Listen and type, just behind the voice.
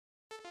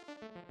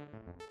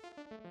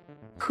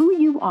Who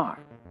you are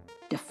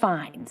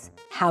defines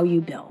how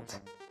you build.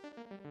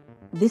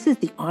 This is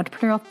the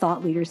Entrepreneurial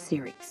Thought Leaders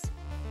Series,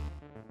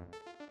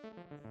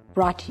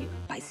 brought to you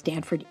by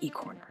Stanford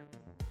eCorner.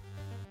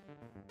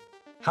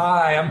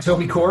 Hi, I'm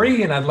Toby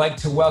Corey, and I'd like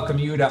to welcome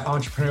you to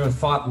Entrepreneurial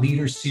Thought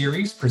Leaders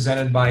Series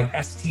presented by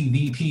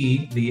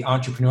STVP, the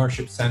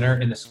Entrepreneurship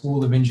Center in the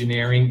School of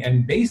Engineering,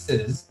 and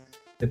BASES,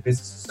 the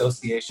Business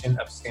Association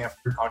of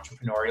Stanford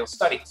Entrepreneurial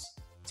Studies.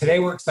 Today,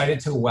 we're excited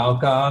to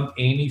welcome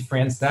Amy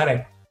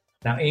Franceschetti.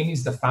 Now,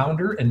 Amy's the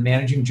founder and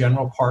managing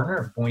general partner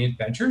of Buoyant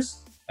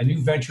Ventures, a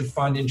new venture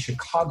fund in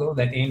Chicago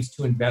that aims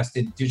to invest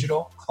in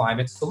digital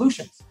climate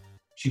solutions.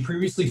 She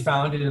previously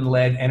founded and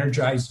led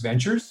Energize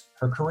Ventures.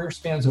 Her career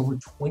spans over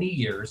 20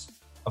 years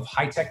of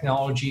high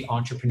technology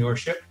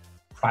entrepreneurship,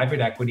 private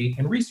equity,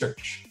 and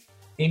research.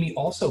 Amy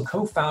also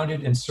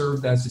co-founded and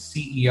served as the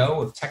CEO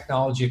of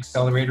technology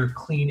accelerator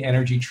Clean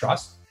Energy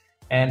Trust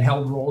and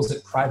held roles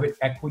at private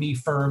equity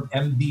firm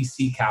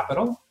MVC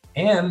Capital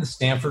and the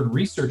Stanford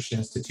Research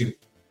Institute.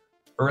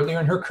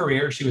 Earlier in her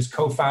career, she was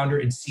co-founder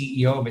and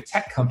CEO of a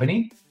tech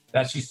company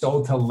that she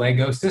sold to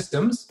Lego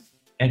Systems,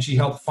 and she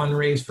helped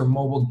fundraise for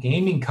mobile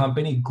gaming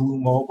company Glu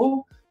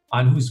Mobile,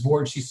 on whose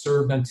board she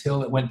served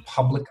until it went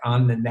public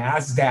on the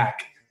NASDAQ.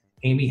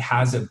 Amy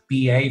has a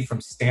BA from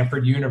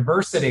Stanford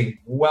University.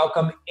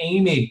 Welcome,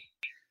 Amy.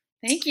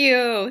 Thank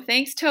you.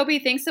 Thanks, Toby.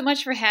 Thanks so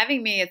much for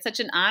having me. It's such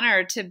an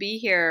honor to be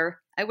here.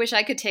 I wish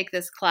I could take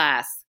this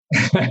class.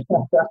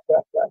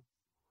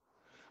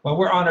 Well,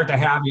 we're honored to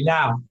have you.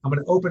 Now, I'm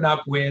going to open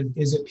up with,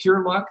 is it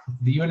pure luck,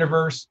 the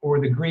universe,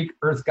 or the Greek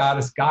earth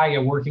goddess Gaia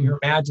working her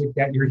magic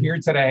that you're here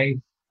today,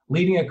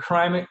 leading a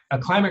climate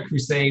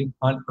crusade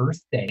on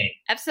Earth Day?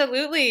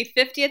 Absolutely.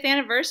 50th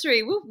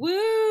anniversary. Woot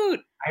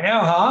woot. I know,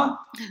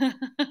 huh?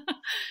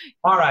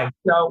 All right.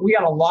 So we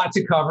got a lot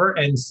to cover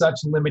and such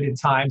limited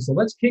time. So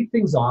let's kick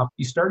things off.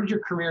 You started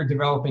your career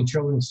developing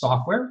children's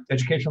software,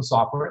 educational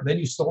software. Then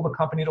you sold a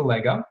company to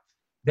Lego.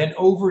 Then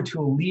over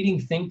to a leading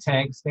think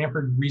tank,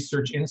 Stanford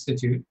Research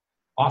Institute,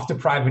 off to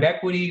private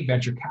equity,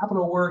 venture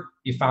capital work.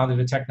 You founded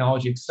a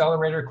technology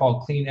accelerator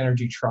called Clean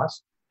Energy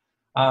Trust.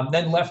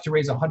 Then left to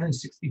raise a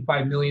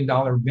 $165 million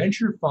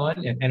venture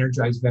fund at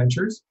Energize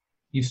Ventures.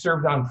 You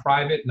served on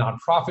private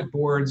nonprofit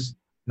boards.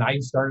 Now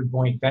you started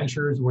Buoyant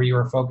Ventures, where you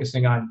are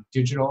focusing on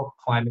digital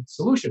climate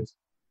solutions.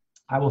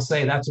 I will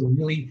say that's a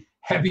really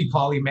heavy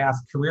polymath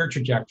career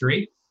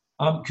trajectory.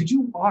 Could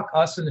you walk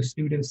us and the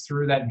students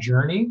through that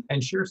journey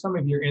and share some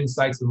of your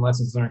insights and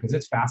lessons learned? Because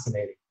it's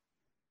fascinating.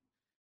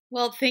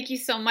 Well, thank you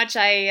so much.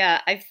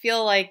 I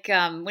feel like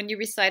when you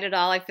recite it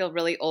all, I feel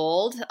really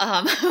old,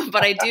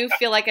 but I do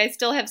feel like I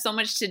still have so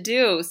much to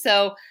do.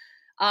 So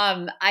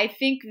I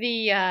think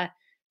the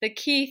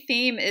key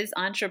theme is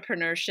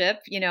entrepreneurship.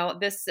 You know,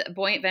 this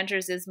Buoyant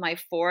Ventures is my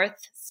fourth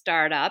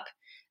startup.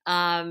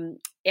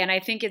 And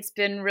I think it's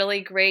been really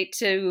great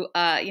to,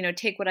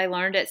 take what I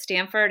learned at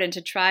Stanford and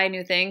to try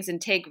new things and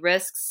take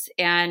risks.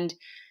 And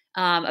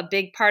a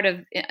big part of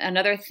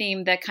another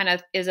theme that kind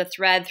of is a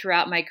thread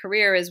throughout my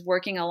career is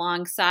working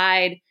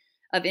alongside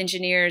of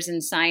engineers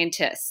and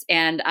scientists.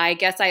 And I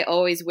guess I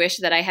always wish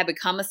that I had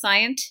become a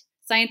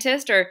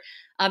scientist or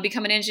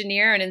become an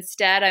engineer. And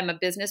instead, I'm a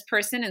business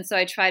person. And so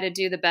I try to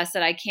do the best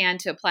that I can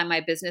to apply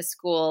my business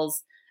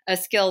skills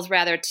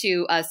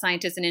to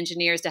scientists and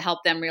engineers to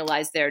help them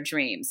realize their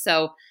dreams.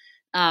 So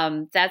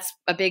that's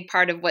a big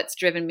part of what's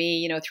driven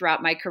me,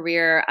 throughout my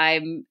career.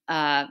 I'm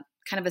kind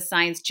of a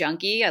science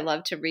junkie. I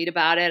love to read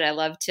about it. I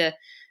love to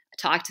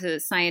talk to the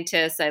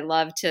scientists. I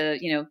love to,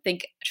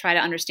 try to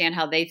understand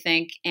how they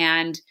think.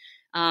 And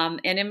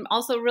I'm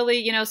also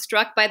really,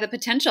 struck by the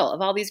potential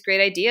of all these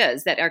great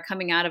ideas that are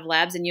coming out of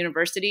labs and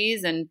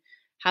universities. And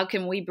how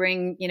can we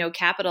bring,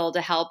 capital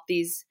to help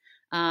these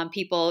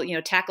people,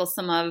 tackle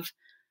some of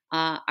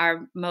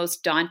our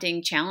most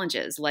daunting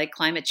challenges like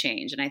climate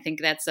change. And I think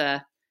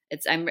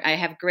I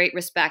have great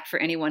respect for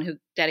anyone who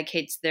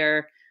dedicates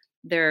their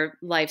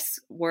life's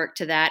work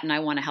to that. And I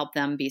want to help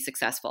them be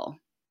successful.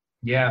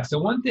 Yeah. So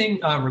one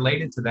thing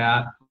related to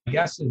that, I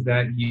guess, is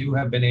that you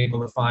have been able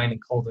to find and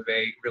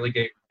cultivate really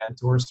great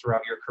mentors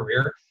throughout your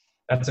career.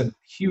 That's a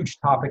huge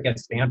topic at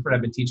Stanford.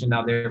 I've been teaching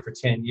now there for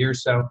 10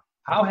 years. So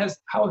how have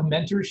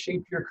mentors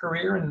shaped your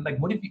career? And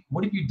what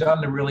have you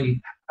done to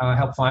really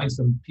help find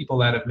some people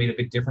that have made a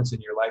big difference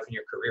in your life and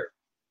your career?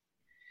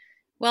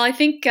 Well, I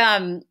think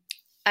I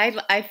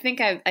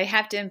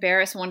have to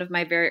embarrass one of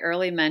my very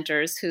early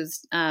mentors,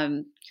 whose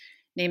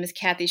name is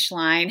Kathy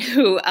Schlein,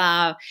 who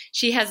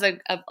she has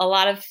a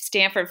lot of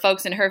Stanford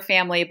folks in her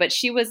family, but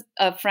she was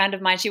a friend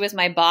of mine. She was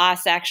my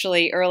boss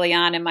actually early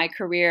on in my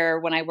career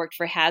when I worked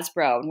for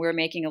Hasbro, and we were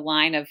making a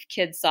line of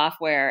kids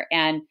software.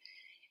 And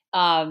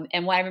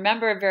when I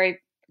remember very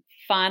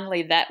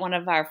fondly that one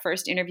of our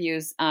first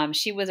interviews,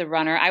 she was a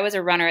runner. I was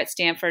a runner at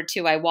Stanford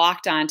too. I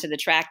walked onto the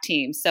track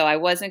team, so I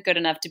wasn't good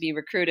enough to be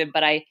recruited,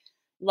 but I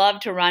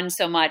loved to run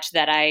so much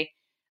that I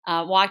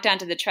walked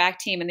onto the track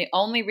team. And the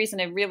only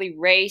reason I really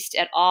raced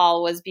at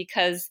all was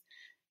because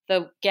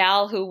the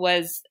gal who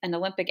was an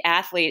Olympic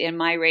athlete in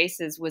my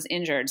races was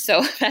injured.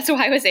 So that's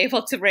why I was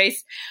able to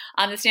race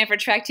on the Stanford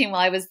track team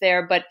while I was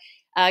there. But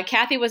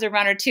Kathy was a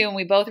runner too, and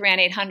we both ran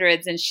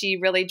 800s, and she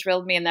really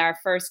drilled me in our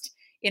first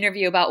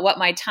interview about what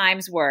my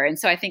times were. And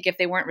so I think if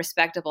they weren't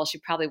respectable, she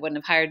probably wouldn't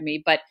have hired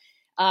me. But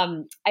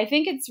I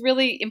think it's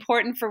really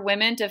important for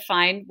women to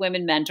find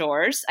women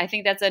mentors. I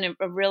think that's a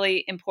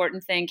really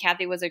important thing.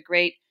 Kathy was a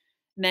great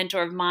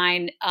mentor of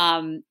mine.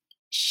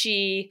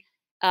 She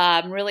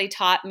really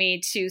taught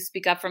me to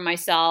speak up for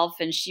myself,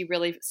 and she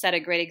really set a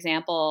great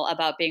example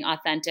about being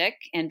authentic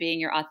and being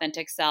your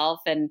authentic self.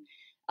 And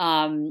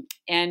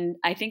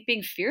I think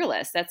being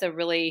fearless, that's a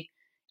really,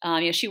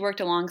 she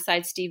worked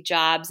alongside Steve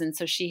Jobs. And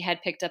so she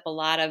had picked up a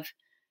lot of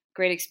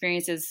great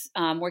experiences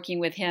working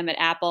with him at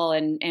Apple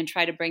and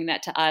try to bring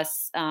that to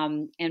us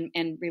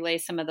and relay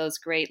some of those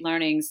great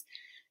learnings.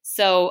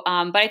 So,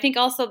 but I think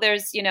also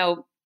there's,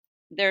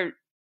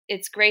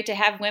 it's great to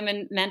have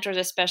women mentors,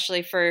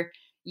 especially for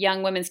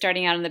young women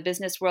starting out in the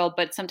business world,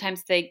 but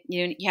sometimes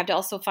you have to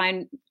also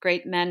find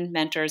great men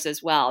mentors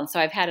as well. And so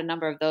I've had a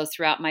number of those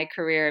throughout my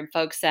career, and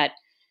folks that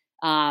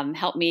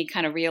helped me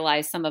kind of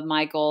realize some of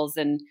my goals,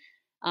 and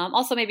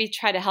also maybe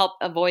try to help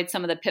avoid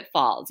some of the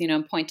pitfalls,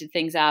 and pointed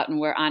things out and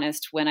were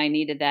honest when I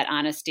needed that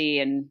honesty,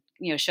 and,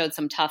 showed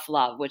some tough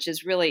love, which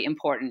is really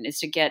important, is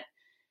to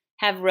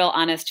have real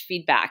honest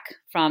feedback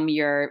from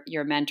your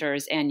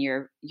mentors and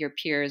your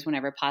peers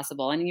whenever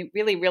possible. And you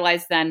really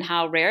realize then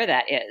how rare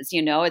that is.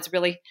 It's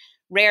really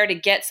rare to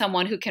get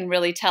someone who can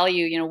really tell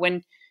you,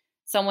 when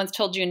someone's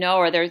told you no,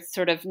 or they're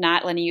sort of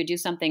not letting you do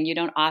something, you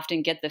don't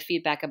often get the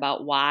feedback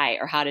about why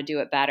or how to do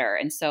it better.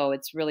 And so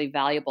it's really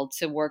valuable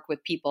to work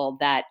with people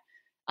that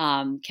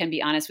can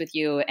be honest with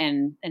you,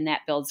 and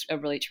that builds a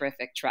really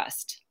terrific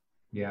trust.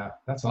 Yeah,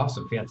 that's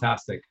awesome.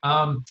 Fantastic.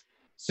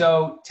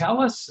 So tell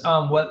us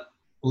what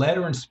led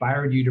or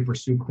inspired you to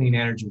pursue clean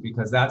energy,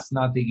 because that's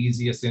not the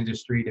easiest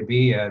industry to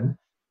be in.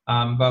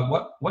 But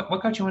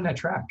what got you on that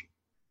track?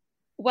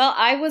 Well,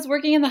 I was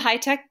working in the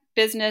high-tech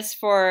business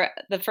for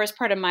the first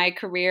part of my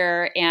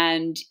career,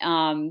 and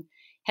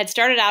had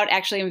started out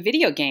actually in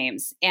video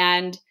games,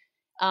 and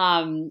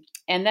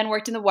then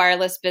worked in the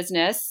wireless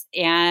business,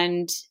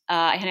 and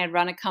I had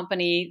run a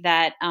company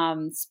that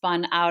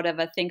spun out of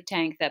a think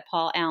tank that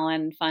Paul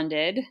Allen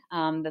funded.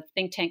 The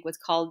think tank was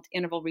called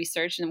Interval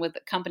Research, and the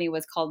company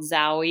was called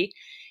Zowie,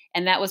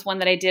 and that was one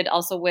that I did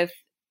also with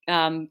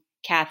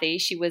Kathy.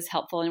 She was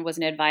helpful and was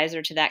an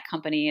advisor to that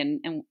company,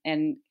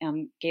 and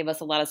gave us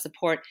a lot of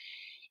support.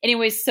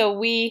 Anyways, so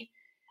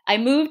I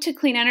moved to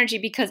clean energy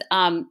because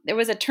there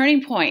was a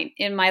turning point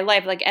in my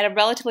life. Like at a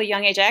relatively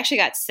young age, I actually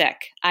got sick.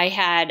 I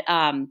had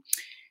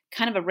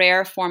kind of a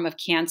rare form of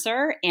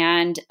cancer,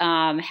 and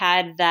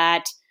had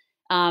that,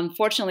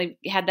 fortunately,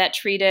 had that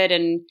treated.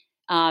 And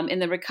in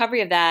the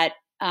recovery of that,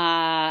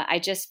 I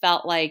just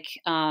felt like,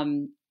 I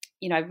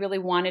really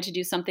wanted to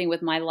do something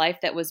with my life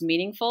that was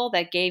meaningful,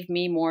 that gave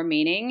me more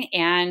meaning,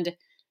 and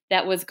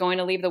that was going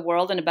to leave the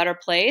world in a better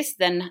place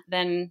than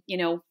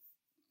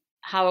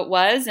how it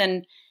was.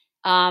 And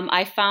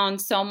I found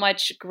so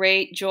much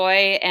great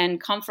joy and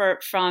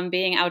comfort from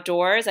being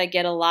outdoors. I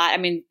get a lot. I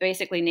mean,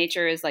 basically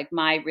nature is like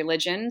my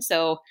religion.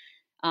 So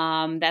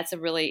that's a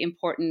really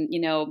important,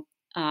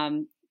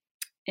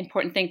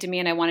 important thing to me.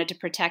 And I wanted to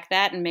protect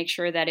that and make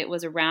sure that it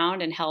was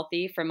around and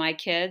healthy for my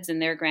kids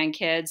and their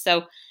grandkids.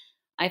 So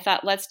I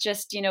thought, let's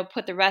just,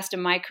 put the rest of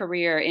my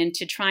career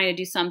into trying to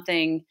do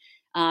something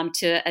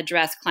to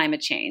address climate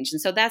change.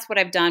 And so that's what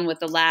I've done with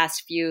the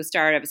last few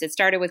startups. It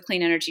started with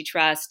Clean Energy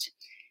Trust,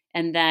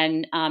 and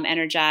then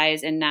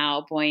Energize, and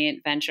now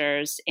Buoyant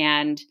Ventures.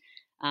 And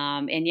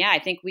yeah, I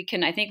think we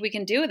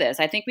can do this.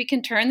 I think we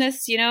can turn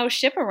this,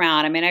 ship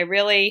around. I mean,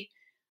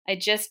 I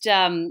just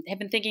have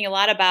been thinking a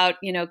lot about,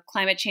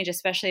 climate change,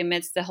 especially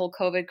amidst the whole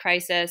COVID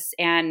crisis,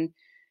 and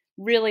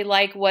really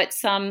like what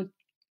some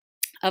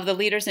of the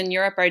leaders in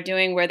Europe are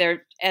doing, where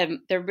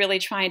they're really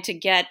trying to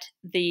get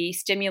the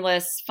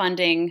stimulus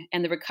funding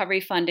and the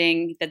recovery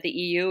funding that the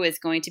EU is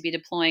going to be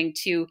deploying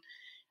to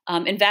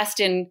invest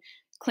in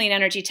clean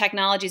energy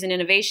technologies and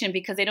innovation,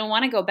 because they don't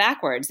want to go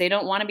backwards. They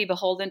don't want to be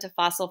beholden to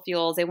fossil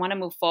fuels. They want to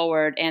move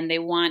forward, and they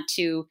want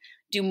to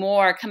do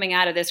more coming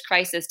out of this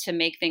crisis to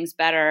make things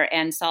better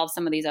and solve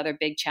some of these other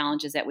big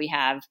challenges that we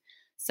have.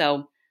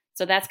 So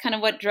that's kind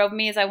of what drove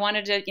me, is I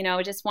wanted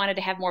to, just wanted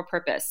to have more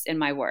purpose in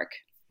my work.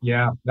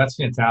 Yeah, that's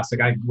fantastic.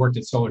 I worked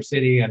at Solar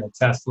City and at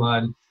Tesla,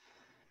 and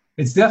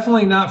it's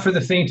definitely not for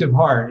the faint of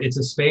heart. It's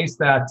a space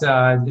that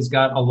has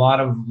got a lot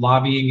of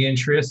lobbying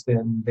interest,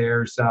 and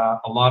there's a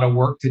lot of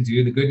work to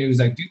do. The good news,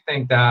 I do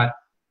think that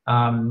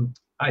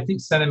I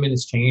think sentiment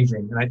is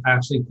changing, and I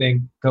actually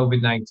think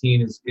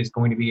COVID-19 is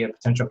going to be a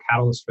potential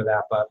catalyst for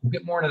that. But we'll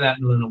get more into that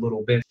in a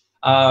little bit.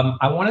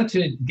 I wanted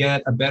to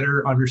get a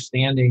better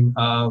understanding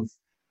of,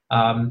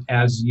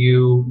 as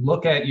you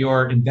look at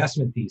your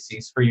investment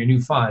thesis for your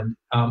new fund,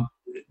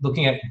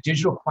 looking at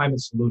digital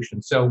climate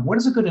solutions. So what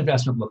does a good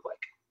investment look like?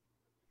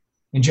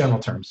 in general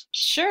terms?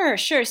 Sure,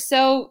 sure.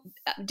 So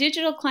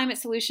digital climate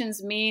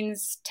solutions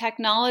means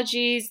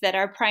technologies that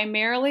are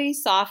primarily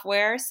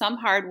software, some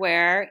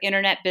hardware,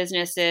 internet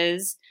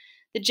businesses,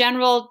 the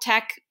general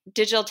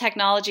digital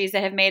technologies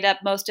that have made up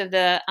most of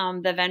the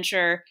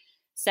venture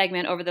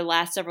segment over the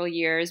last several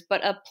years,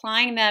 but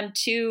applying them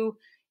to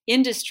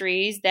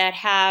industries that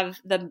have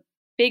the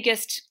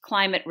biggest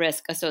climate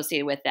risk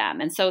associated with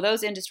them. And so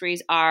those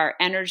industries are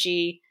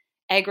energy,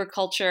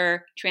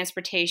 agriculture,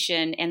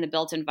 transportation, and the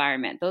built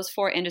environment. Those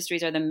four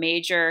industries are the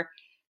major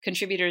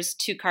contributors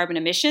to carbon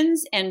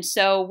emissions. And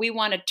so we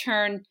want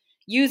to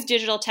use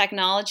digital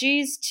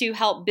technologies to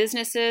help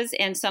businesses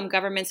and some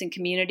governments and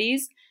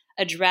communities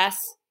address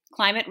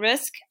climate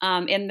risk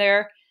in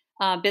their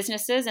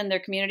businesses and their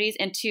communities,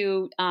 and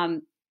to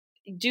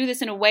do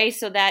this in a way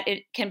so that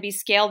it can be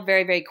scaled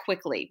very, very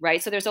quickly,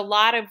 right? So there's a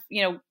lot of,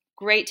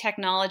 great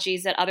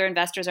technologies that other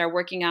investors are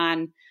working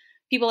on.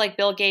 People like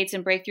Bill Gates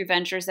and Breakthrough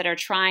Ventures that are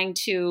trying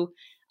to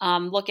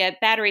look at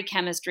battery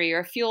chemistry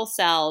or fuel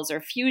cells or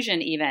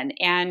fusion even.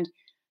 And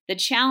the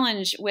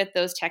challenge with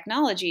those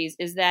technologies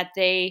is that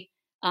they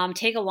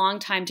take a long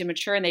time to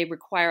mature, and they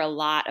require a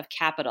lot of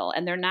capital.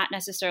 And they're not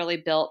necessarily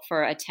built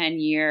for a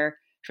 10-year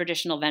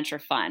traditional venture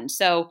fund.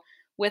 So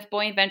with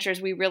Buoyant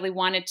Ventures, we really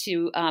wanted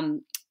to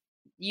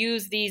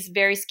use these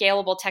very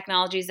scalable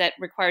technologies that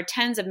require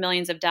tens of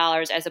millions of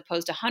dollars as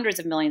opposed to hundreds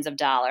of millions of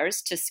dollars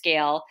to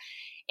scale.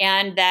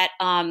 And that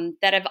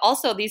have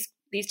also, these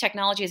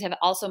technologies have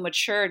also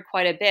matured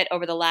quite a bit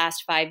over the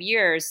last 5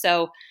 years.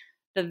 So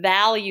the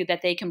value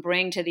that they can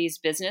bring to these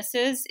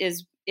businesses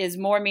is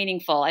more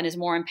meaningful and is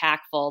more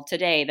impactful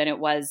today than it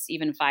was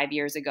even 5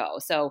 years ago.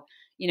 So,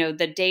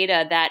 the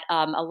data that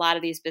a lot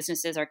of these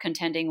businesses are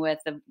contending with,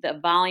 the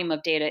volume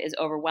of data is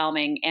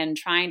overwhelming, and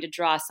trying to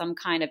draw some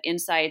kind of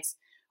insights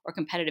or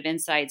competitive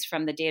insights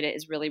from the data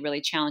is really,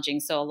 really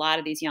challenging. So a lot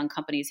of these young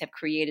companies have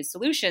created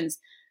solutions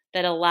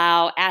that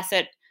allow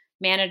asset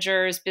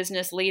managers,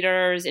 business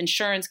leaders,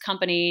 insurance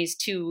companies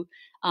to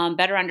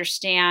better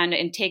understand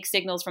and take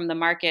signals from the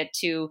market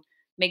to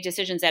make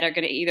decisions that are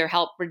going to either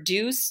help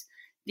reduce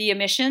the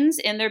emissions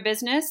in their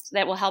business,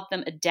 that will help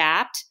them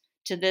adapt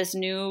to this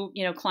new,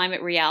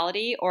 climate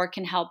reality, or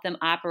can help them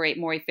operate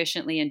more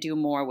efficiently and do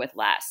more with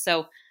less.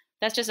 So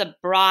that's just a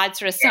broad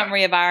sort of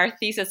summary of our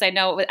thesis. I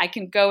know I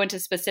can go into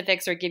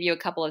specifics or give you a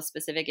couple of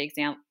specific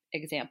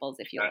examples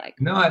if you like.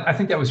 No, I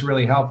think that was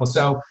really helpful.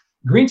 So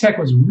green tech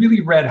was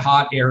really red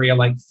hot area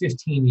like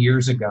 15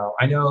 years ago.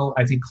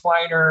 I think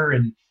Kleiner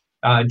and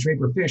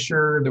Draper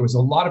Fisher, there was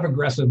a lot of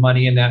aggressive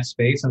money in that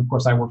space. And of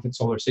course, I worked at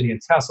Solar City and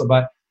Tesla,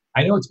 but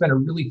I know it's been a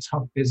really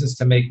tough business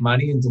to make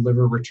money and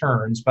deliver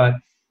returns. But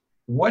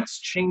what's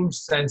changed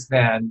since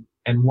then,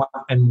 and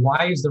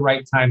why is the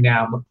right time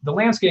now? The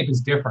landscape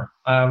is different.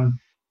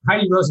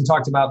 Heidi Rosen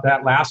talked about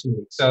that last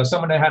week. So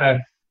someone that had a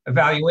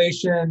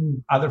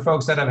evaluation, other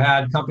folks that have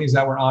had companies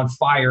that were on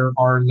fire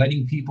are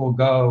letting people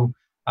go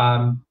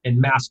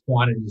in mass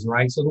quantities,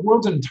 right? So the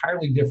world's an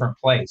entirely different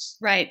place.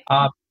 Right.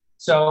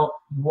 So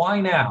why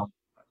now?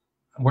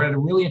 We're at a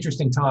really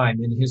interesting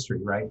time in history,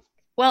 right?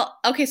 Well,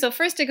 okay, so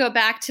first to go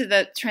back to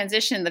the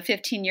transition, the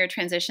 15-year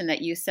transition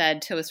that you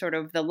said to sort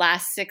of the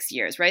last 6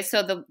 years, right?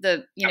 So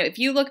if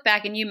you look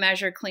back and you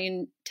measure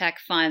clean tech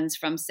funds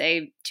from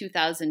say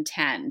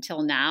 2010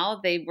 till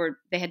now, they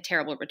had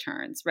terrible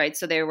returns, right?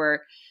 So they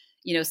were,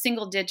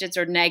 single digits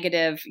or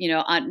negative,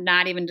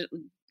 not even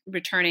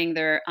returning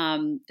their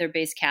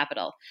base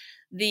capital.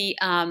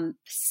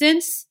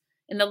 Since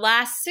in the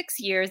last 6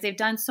 years, they've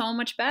done so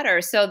much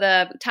better. So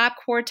the top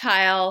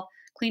quartile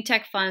clean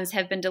tech funds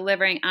have been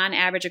delivering on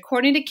average,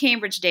 according to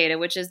Cambridge data,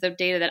 which is the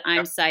data that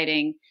I'm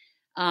citing,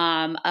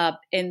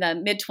 in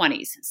the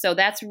mid-20s. So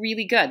that's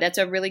really good. That's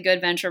a really good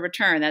venture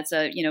return. That's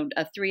a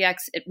 3x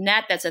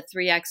net. That's a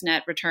 3x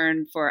net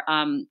return for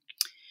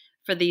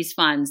these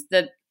funds.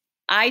 The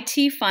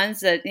IT funds,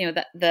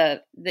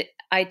 the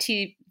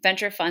IT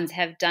venture funds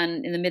have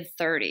done in the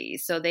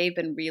mid-30s. So they've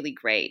been really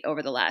great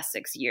over the last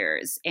 6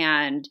 years.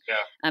 And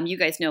you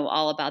guys know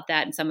all about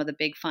that, and some of the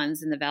big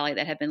funds in the Valley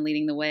that have been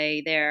leading the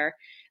way there.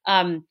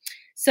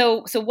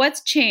 So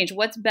what's changed?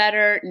 What's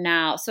better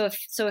now? So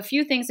a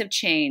few things have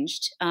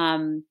changed.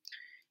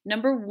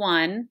 Number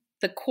one,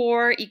 the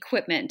core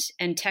equipment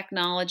and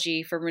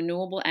technology for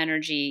renewable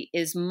energy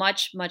is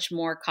much, much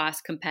more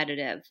cost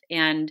competitive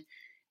and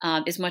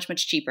is much,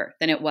 much cheaper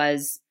than it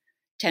was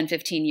 10,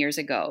 15 years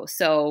ago.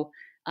 So,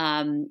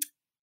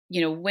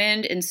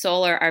 wind and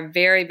solar are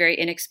very, very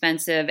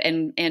inexpensive,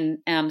 and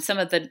some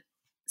of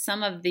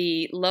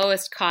the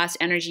lowest cost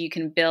energy you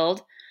can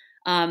build,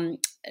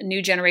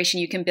 new generation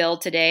you can build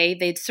today,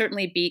 they'd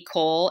certainly beat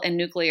coal and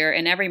nuclear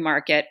in every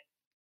market,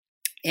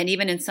 and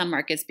even in some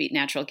markets beat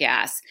natural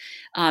gas.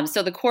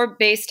 So the core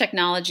base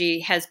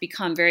technology has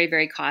become very,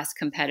 very cost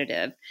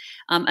competitive.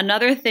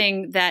 Another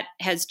thing that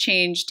has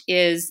changed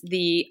is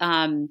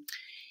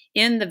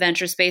in the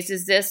venture space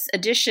is this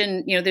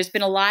addition, there's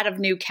been a lot of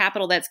new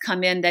capital that's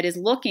come in that is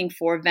looking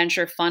for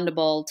venture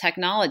fundable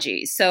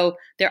technologies. So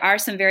there are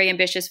some very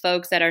ambitious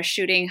folks that are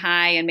shooting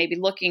high and maybe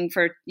looking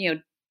for,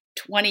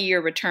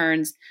 20-year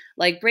returns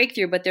like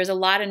Breakthrough, but there's a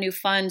lot of new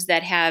funds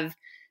that have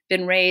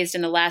been raised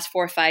in the last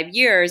 4 or 5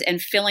 years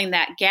and filling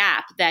that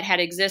gap that had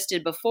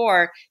existed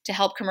before to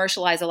help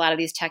commercialize a lot of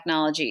these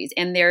technologies.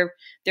 And they're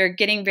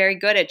getting very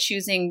good at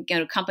choosing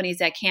companies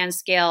that can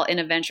scale in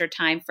a venture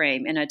time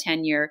frame, in a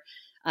 10-year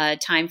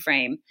time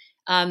frame.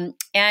 And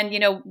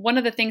one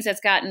of the things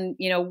that's gotten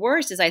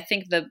worse is I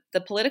think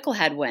the political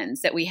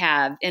headwinds that we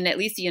have in at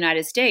least the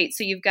United States.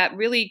 So you've got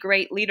really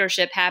great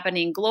leadership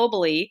happening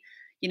globally.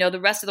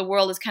 The rest of the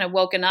world is kind of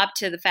woken up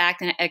to the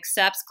fact and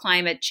accepts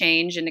climate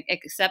change and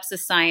accepts the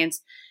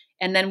science.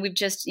 And then we've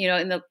just,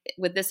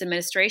 with this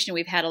administration,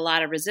 we've had a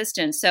lot of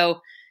resistance.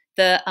 So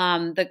that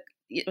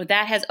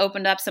has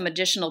opened up some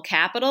additional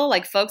capital,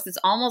 like folks that's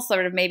almost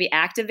sort of maybe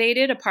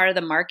activated a part of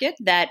the market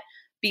that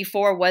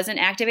before wasn't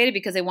activated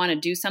because they want to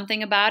do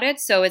something about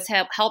it. So it's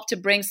helped to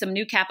bring some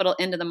new capital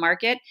into the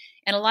market.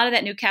 And a lot of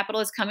that new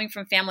capital is coming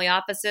from family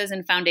offices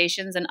and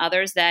foundations and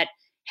others that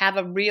have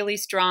a really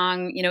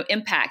strong,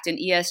 impact and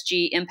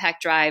ESG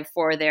impact drive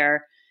for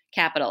their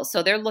capital.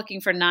 So they're looking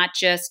for not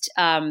just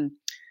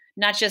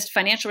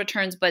financial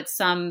returns, but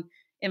some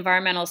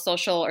environmental,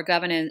 social, or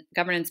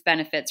governance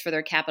benefits for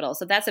their capital.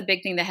 So that's a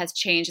big thing that has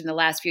changed in the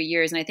last few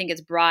years, and I think it's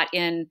brought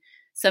in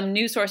some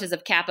new sources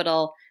of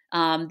capital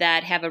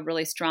that have a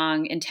really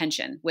strong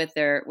intention with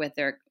their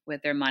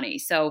money.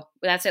 So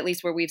that's at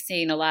least where we've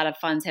seen a lot of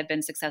funds have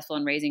been successful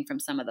in raising from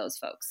some of those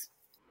folks.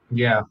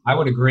 Yeah, I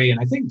would agree, and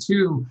I think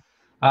too.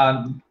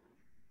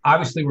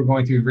 Obviously, we're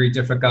going through a very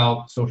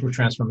difficult social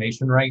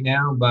transformation right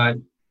now, but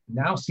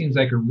now seems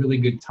like a really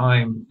good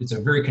time. It's a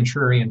very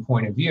contrarian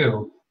point of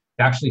view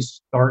to actually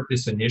start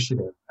this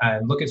initiative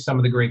and look at some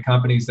of the great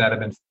companies that have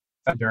been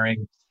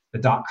during the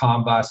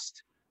dot-com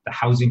bust, the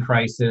housing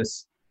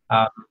crisis.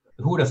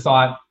 Who would have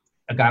thought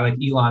a guy like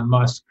Elon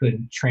Musk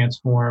could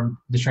transform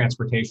the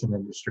transportation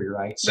industry,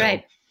 right? So,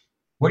 right.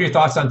 What are your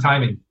thoughts on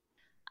timing?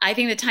 I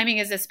think the timing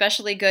is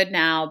especially good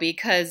now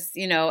because,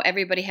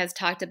 everybody has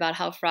talked about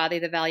how frothy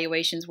the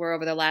valuations were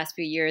over the last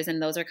few years,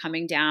 and those are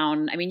coming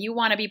down. I mean, you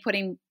want to be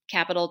putting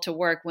capital to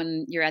work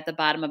when you're at the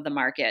bottom of the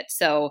market.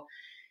 So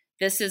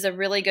this is a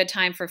really good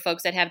time for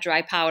folks that have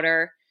dry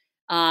powder.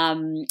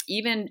 I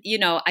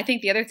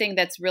think the other thing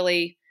that's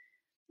really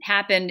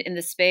happened in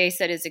the space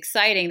that is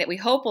exciting that we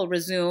hope will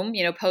resume,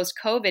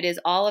 post-COVID is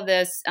all of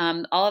this,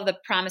 all of the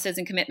promises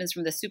and commitments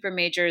from the super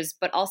majors,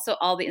 but also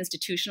all the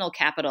institutional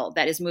capital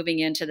that is moving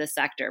into the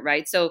sector,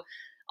 right? So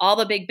all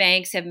the big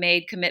banks have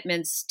made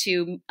commitments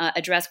to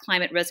address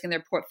climate risk in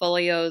their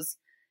portfolios.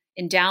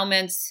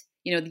 Endowments,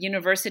 the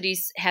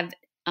universities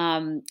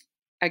are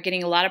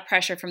getting a lot of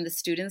pressure from the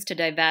students to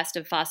divest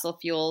of fossil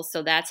fuels.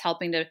 So that's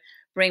helping to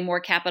bring more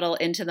capital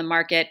into the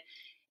market.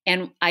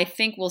 And I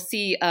think we'll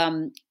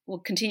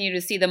continue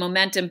to see the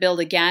momentum build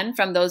again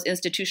from those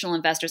institutional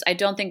investors. I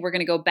don't think we're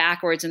going to go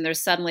backwards and they're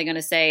suddenly going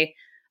to say,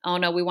 oh,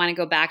 no, we want to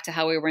go back to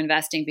how we were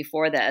investing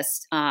before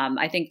this.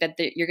 I think that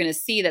you're going to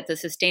see that the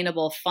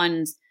sustainable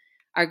funds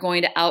are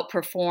going to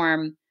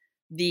outperform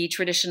the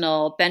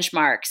traditional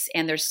benchmarks.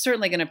 And they're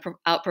certainly going to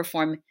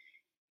outperform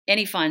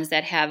any funds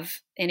that have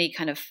any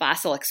kind of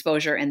fossil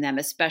exposure in them,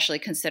 especially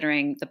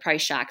considering the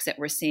price shocks that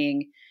we're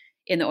seeing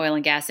in the oil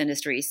and gas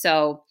industry.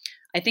 So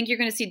I think you're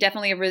going to see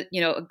definitely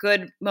a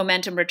good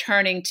momentum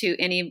returning to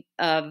any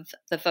of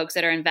the folks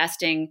that are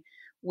investing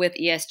with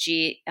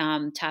ESG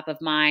top of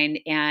mind.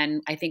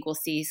 And I think we'll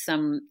see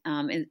some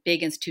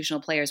big institutional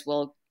players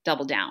will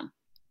double down.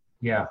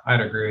 Yeah,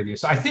 I'd agree with you.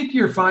 So I think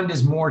your fund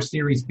is more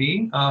Series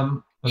B.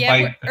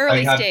 We're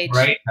early stage.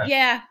 Right?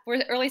 Yeah,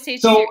 we're early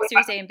stage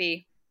Series A and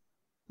B.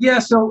 Yeah,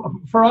 so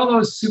for all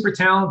those super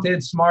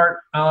talented, smart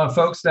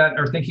folks that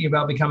are thinking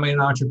about becoming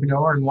an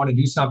entrepreneur and want to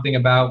do something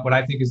about what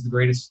I think is the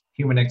greatest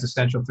human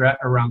existential threat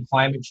around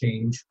climate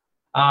change,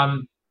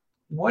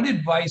 what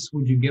advice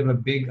would you give a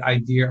big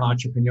idea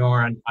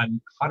entrepreneur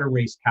on how to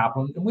raise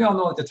capital? And we all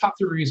know that the top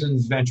 3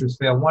 reasons ventures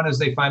fail. One is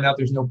they find out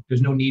there's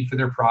no need for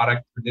their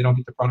product, or they don't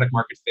get the product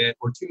market fit,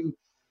 or 2,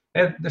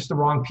 there's the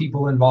wrong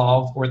people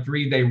involved, or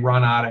 3, they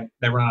run out of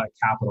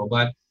capital.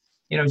 But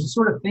just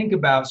sort of think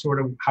about sort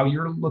of how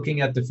you're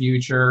looking at the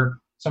future,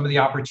 some of the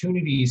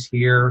opportunities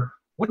here.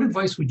 What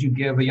advice would you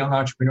give a young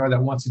entrepreneur that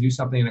wants to do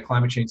something in the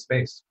climate change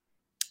space?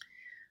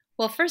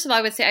 Well, first of all,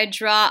 I would say I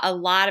draw a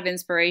lot of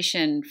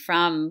inspiration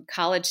from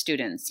college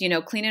students.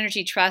 Clean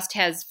Energy Trust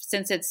has,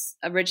 since its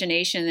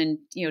origination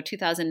in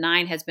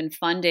 2009, has been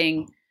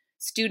funding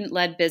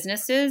student-led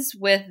businesses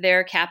with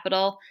their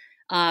capital,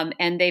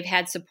 and they've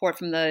had support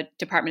from the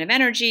Department of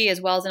Energy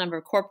as well as a number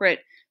of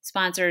corporate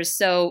sponsors.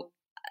 So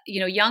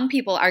young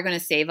people are going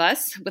to save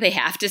us, but they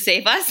have to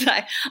save us.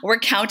 We're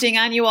counting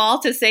on you all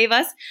to save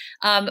us.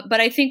 But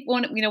I think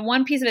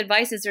one piece of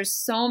advice is there's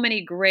so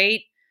many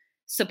great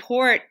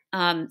support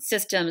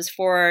systems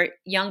for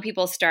young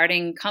people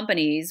starting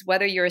companies,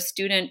 whether you're a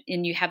student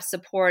and you have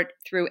support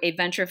through a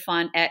venture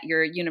fund at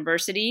your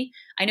university.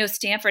 I know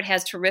Stanford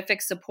has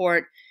terrific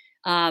support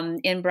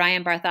in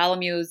Brian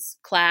Bartholomew's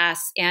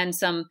class and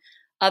some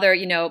other,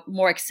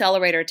 more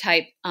accelerator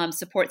type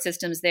support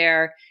systems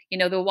there.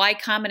 The Y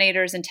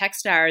Combinators and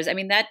Techstars, I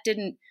mean, that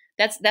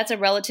that's a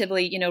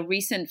relatively,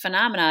 recent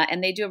phenomena,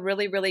 and they do a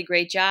really, really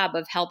great job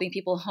of helping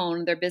people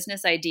hone their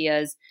business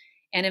ideas.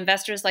 And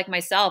investors like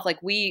myself,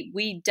 like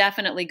we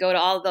definitely go to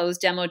all of those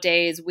demo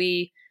days.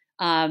 We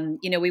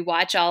we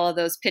watch all of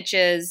those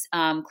pitches.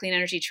 Clean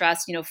Energy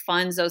Trust,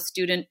 funds those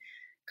student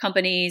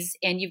companies,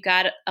 and you've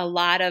got a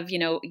lot of,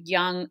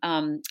 young,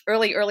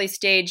 early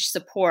stage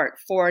support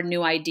for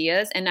new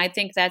ideas. And I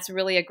think that's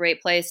really a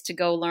great place to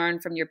go learn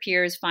from your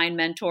peers, find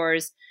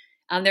mentors.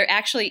 There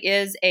actually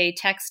is a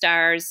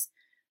Techstars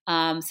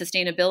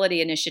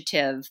sustainability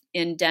initiative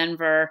in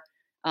Denver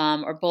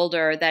or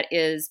Boulder that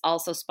is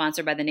also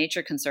sponsored by the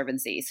Nature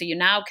Conservancy. So you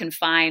now can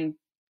find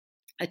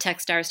a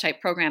Techstars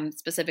type program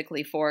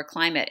specifically for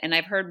climate. And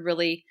I've heard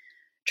really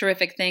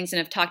terrific things and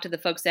have talked to the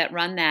folks that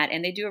run that.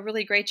 And they do a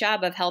really great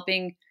job of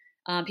helping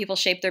people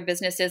shape their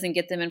businesses and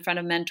get them in front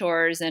of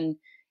mentors and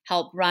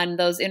help run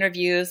those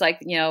interviews like,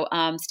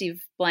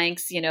 Steve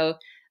Blank's,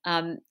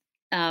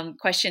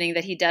 questioning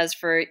that he does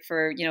for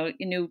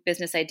new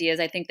business ideas.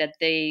 I think that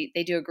they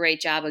do a great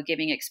job of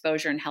giving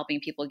exposure and helping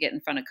people get in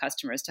front of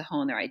customers to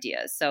hone their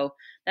ideas. So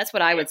that's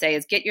what I would say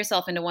is get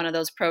yourself into one of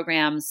those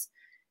programs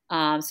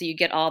so you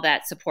get all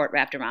that support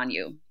wrapped around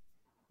you.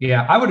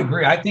 Yeah, I would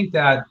agree. I think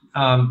that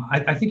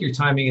I think your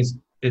timing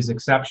is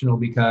exceptional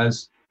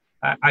because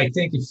I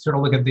think if you sort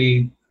of look at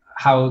the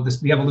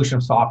evolution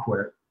of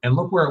software and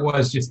look where it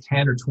was just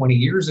 10 or 20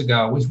 years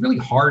ago, it was really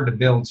hard to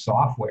build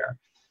software.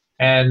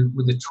 And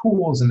with the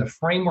tools and the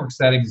frameworks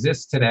that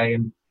exist today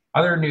and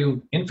other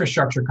new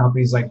infrastructure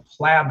companies like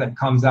Plaid that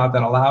comes out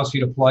that allows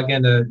you to plug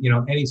into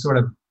any sort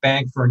of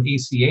bank for an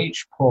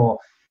ACH pull,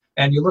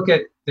 and you look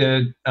at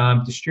the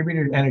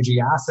distributed energy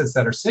assets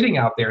that are sitting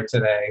out there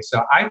today.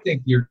 So I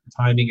think your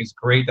timing is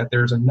great, that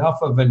there's enough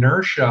of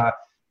inertia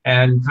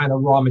and kind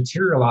of raw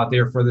material out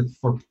there for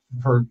the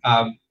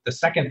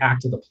second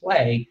act of the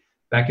play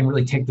that can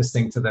really take this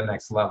thing to the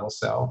next level.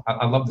 So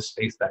I love the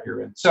space that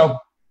you're in. So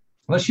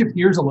let's shift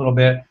gears a little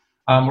bit.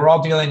 We're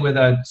all dealing with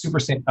a super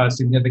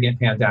significant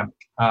pandemic.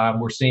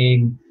 We're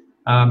seeing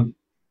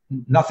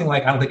nothing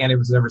like I don't think any of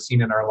us has ever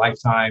seen in our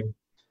lifetime.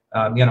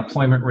 The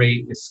unemployment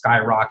rate is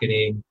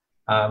skyrocketing.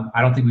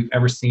 I don't think we've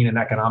ever seen an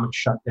economic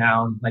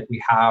shutdown like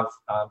we have,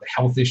 the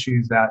health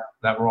issues that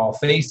we're all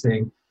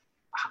facing.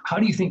 How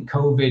do you think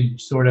COVID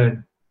sort of,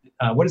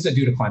 what does it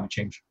do to climate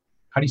change?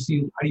 How do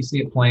you see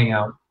it playing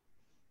out?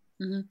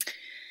 Mm-hmm.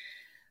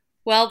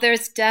 Well,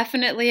 there's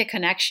definitely a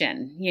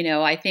connection.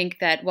 I think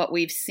that what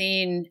we've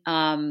seen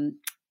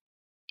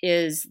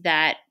is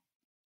that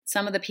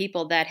some of the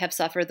people that have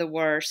suffered the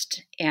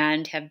worst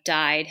and have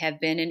died have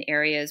been in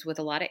areas with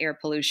a lot of air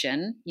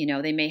pollution.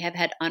 They may have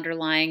had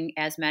underlying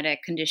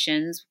asthmatic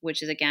conditions,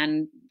 which is,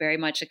 again, very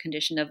much a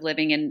condition of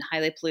living in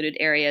highly polluted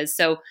areas.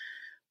 So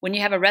when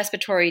you have a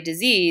respiratory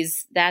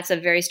disease, that's a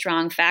very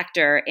strong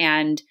factor.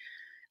 And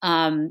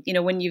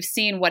when you've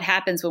seen what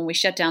happens when we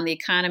shut down the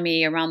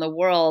economy around the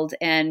world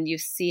and you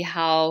see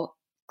how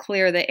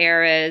clear the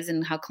air is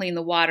and how clean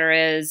the water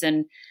is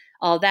and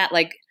all that,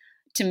 like,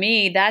 to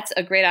me, that's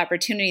a great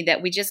opportunity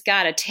that we just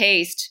got a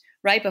taste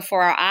right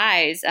before our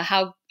eyes of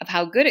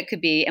how good it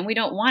could be. And we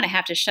don't want to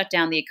have to shut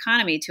down the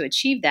economy to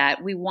achieve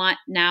that. We want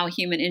now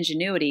human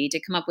ingenuity to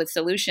come up with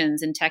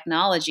solutions and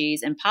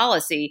technologies and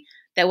policy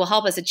that will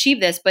help us achieve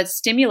this, but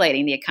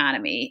stimulating the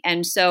economy.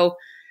 And so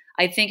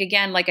I think,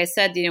 again, like I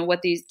said,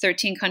 what these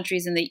 13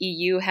 countries in the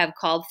EU have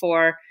called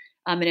for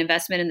an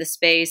investment in the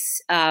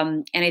space.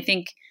 And I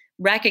think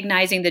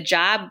recognizing the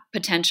job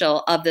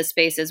potential of the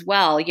space as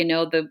well.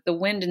 The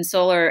wind and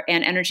solar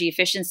and energy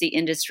efficiency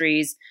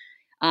industries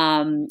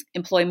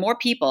employ more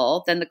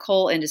people than the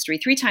coal industry,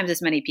 3 times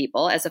as many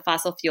people as the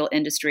fossil fuel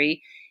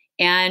industry.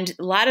 And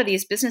a lot of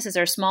these businesses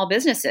are small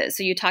businesses.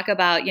 So you talk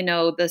about,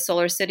 the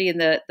Solar City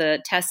and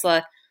the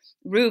Tesla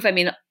roof. I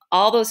mean,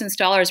 all those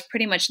installers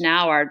pretty much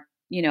now are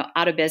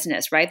out of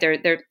business, right?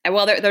 They're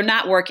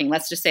not working.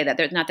 Let's just say that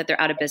they're not that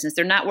they're out of business.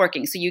 They're not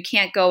working. So you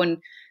can't go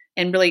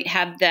and really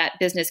have that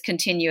business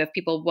continue if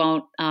people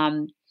won't,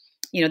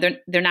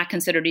 they're not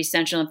considered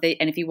essential.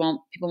 If people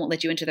won't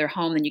let you into their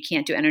home, then you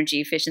can't do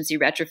energy efficiency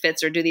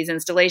retrofits or do these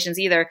installations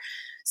either.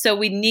 So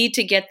we need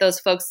to get those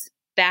folks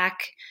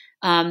back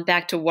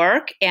to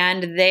work.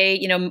 And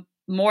they,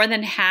 more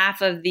than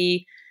half of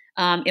the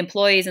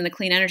employees in the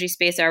clean energy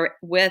space are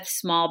with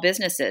small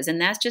businesses,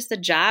 and that's just the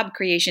job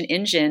creation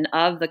engine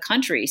of the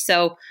country.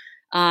 So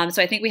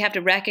I think we have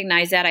to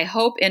recognize that. I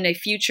hope in a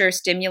future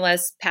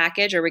stimulus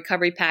package or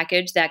recovery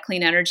package that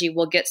clean energy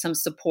will get some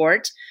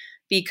support,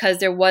 because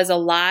there was a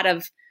lot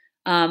of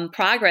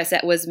progress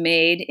that was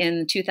made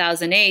in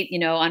 2008,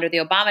 under the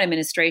Obama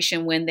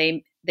administration, when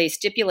they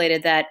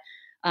stipulated that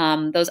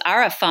those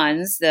ARA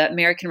funds, the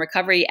American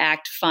Recovery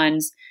Act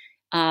funds,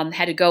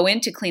 had to go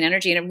into clean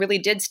energy, and it really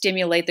did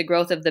stimulate the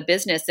growth of the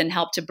business and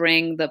help to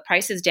bring the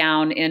prices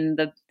down in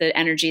the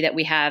energy that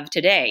we have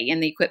today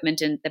and the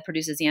equipment that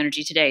produces the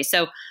energy today.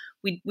 So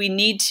we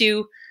need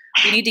to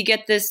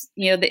get this,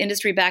 the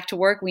industry back to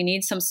work. We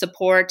need some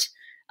support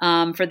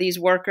for these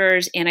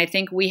workers, and I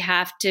think we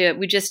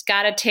just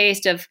got a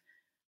taste of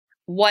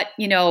what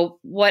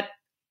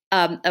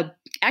a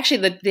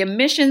actually the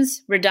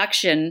emissions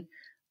reduction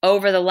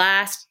over the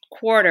last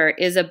quarter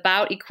is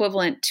about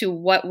equivalent to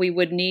what we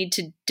would need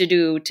to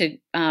do to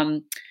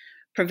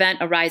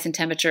prevent a rise in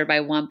temperature by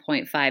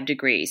 1.5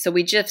 degrees. So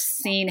we just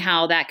seen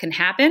how that can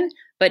happen,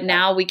 but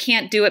now we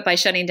can't do it by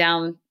shutting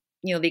down,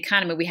 the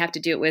economy. We have to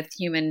do it with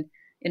human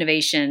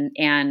innovation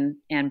and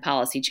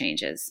policy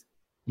changes.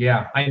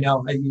 Yeah, I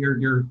know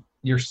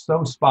you're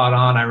so spot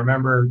on. I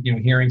remember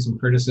hearing some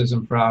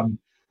criticism from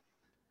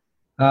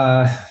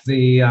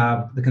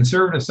the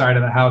conservative side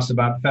of the house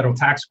about the federal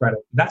tax credit.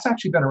 That's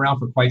actually been around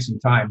for quite some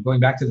time, going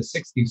back to the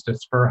 60s to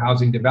spur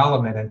housing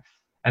development,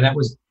 and that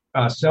was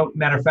so.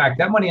 Matter of fact,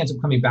 that money ends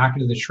up coming back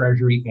into the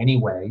Treasury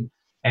anyway,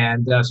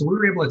 and so we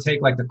were able to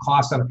take like the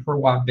cost on a per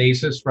watt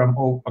basis from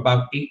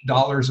about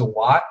 $8 a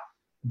watt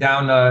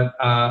down to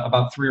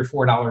about $3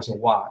 or $4 a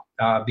watt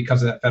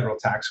because of that federal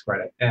tax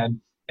credit. And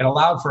it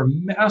allowed for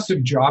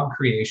massive job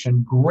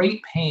creation,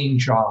 great paying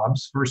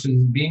jobs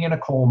versus being in a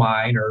coal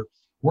mine or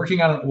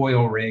working on an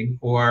oil rig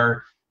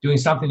or doing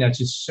something that's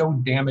just so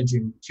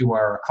damaging to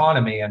our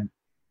economy. And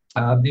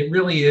it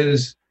really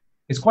is,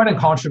 it's quite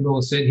unconscionable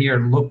to sit here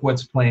and look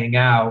what's playing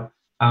out.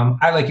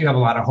 I, like you, have a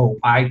lot of hope.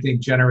 I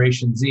think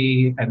Generation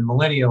Z and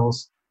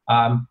millennials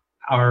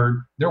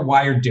they're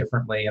wired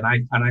differently. And I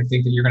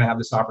think that you're going to have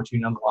this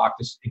opportunity to unlock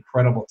this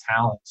incredible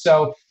talent.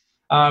 So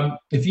if I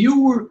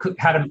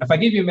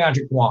gave you a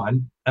magic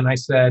wand and I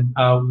said,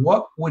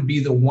 what would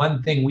be the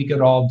one thing we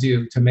could all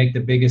do to make the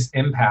biggest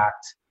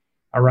impact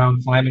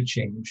around climate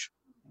change,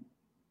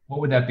 what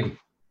would that be?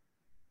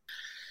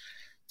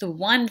 The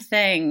one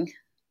thing,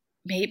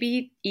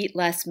 maybe eat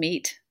less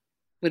meat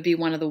would be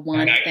one of the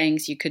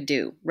things you could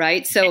do,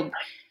 right? So,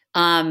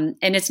 and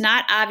it's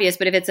not obvious,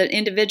 but if it's an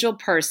individual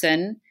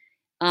person,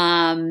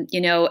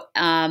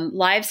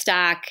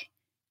 livestock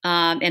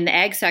and the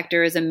ag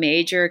sector is a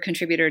major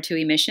contributor to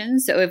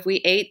emissions. So if we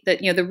ate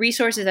the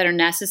resources that are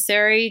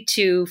necessary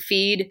to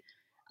feed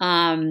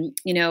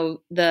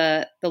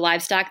the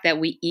livestock that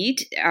we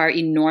eat are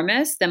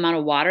enormous. The amount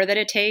of water that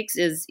it takes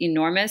is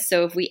enormous.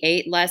 So if we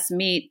ate less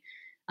meat,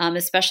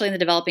 especially in the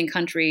developing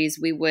countries,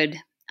 we would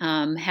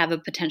have a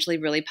potentially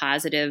really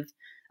positive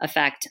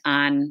effect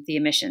on the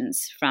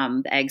emissions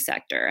from the ag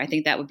sector. I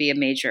think that would be a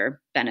major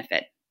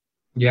benefit.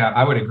 Yeah,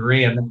 I would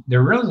agree. And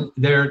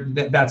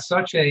that's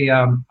such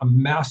a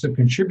massive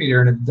contributor,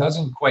 and it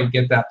doesn't quite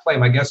get that play.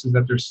 My guess is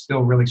that there's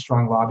still really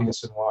strong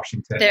lobbyists in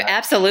Washington.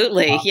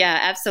 Absolutely. Yeah,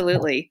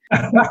 absolutely.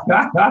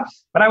 But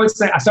I would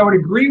say, so I would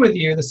agree with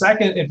you. The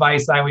second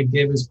advice I would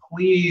give is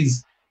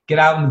please get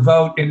out and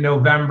vote in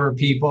November,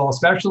 people,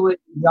 especially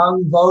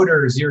young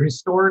voters. You're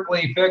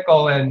historically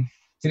fickle, and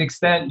to the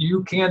extent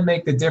you can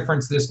make the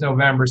difference this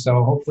November.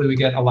 So hopefully we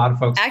get a lot of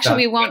folks.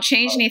 Actually, we won't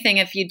change anything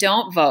if you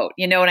don't vote.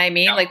 You know what I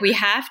mean? Yeah. Like we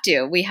have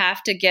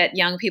to get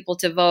young people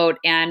to vote.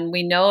 And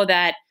we know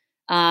that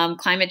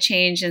climate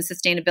change and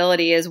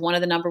sustainability is one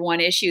of the number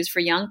one issues for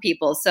young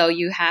people. So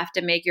you have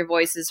to make your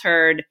voices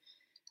heard.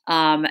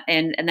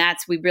 And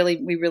that's, we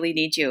really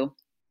need you.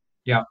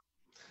 Yeah.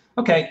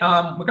 Okay.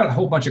 We've got a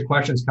whole bunch of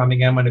questions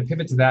coming in. I'm going to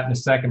pivot to that in a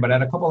second, but I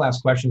had a couple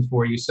last questions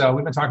for you. So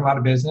we've been talking a lot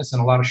of business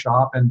and a lot of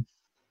shop and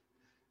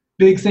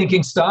big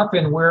thinking stuff,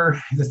 and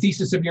where the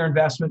thesis of your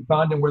investment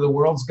fund and where the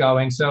world's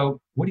going. So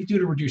what do you do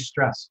to reduce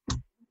stress?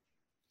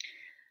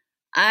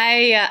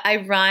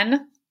 I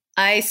run,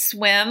 I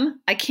swim.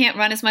 I can't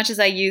run as much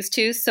as I used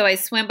to, so I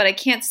swim, but I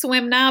can't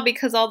swim now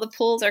because all the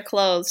pools are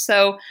closed.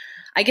 So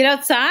I get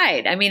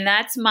outside. I mean,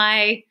 that's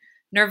my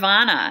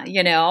nirvana.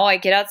 I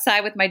get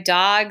outside with my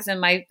dogs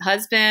and my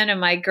husband and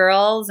my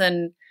girls,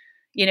 and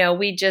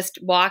we just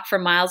walk for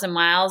miles and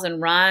miles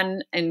and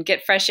run and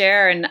get fresh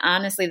air. And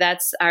honestly,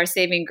 that's our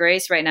saving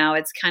grace right now.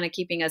 It's kind of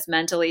keeping us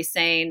mentally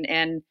sane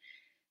and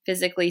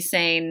physically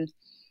sane.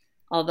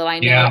 Although I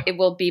know it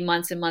will be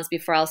months and months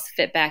before I'll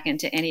fit back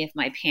into any of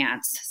my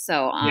pants.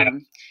 So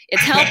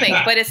it's helping,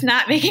 but it's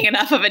not making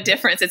enough of a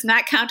difference. It's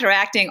not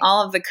counteracting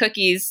all of the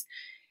cookies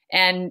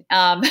and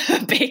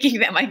baking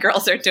that my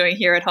girls are doing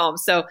here at home.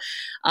 So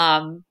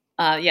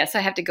yes, I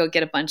have to go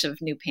get a bunch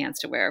of new pants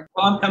to wear.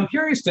 Well, I'm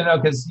curious to know,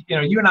 because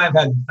you and I have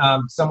had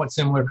somewhat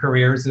similar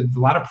careers. There's a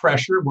lot of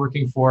pressure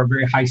working for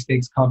very high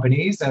stakes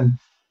companies, and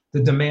the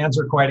demands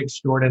are quite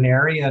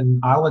extraordinary.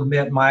 And I'll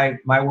admit my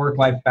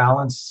work-life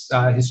balance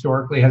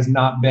historically has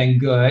not been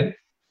good.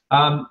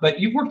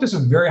 But you've worked at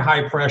some very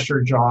high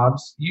pressure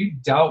jobs. You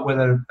dealt with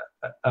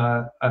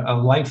a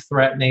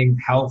life-threatening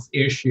health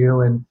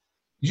issue, and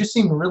you just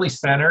seem really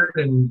centered.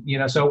 And,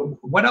 so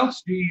what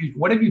else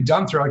what have you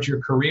done throughout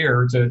your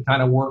career to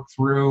kind of work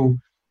through,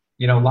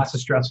 lots of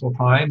stressful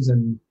times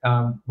and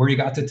where you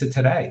got to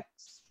today?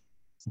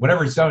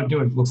 Whatever it's doing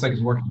looks like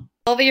it's working.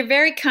 Well, you're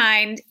very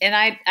kind. And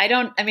I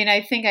don't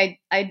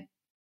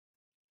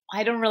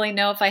really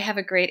know if I have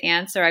a great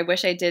answer. I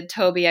wish I did,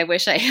 Toby. I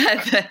wish I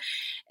had the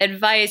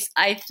advice.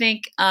 I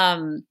think,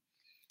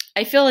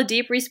 I feel a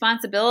deep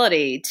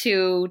responsibility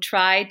to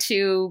try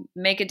to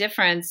make a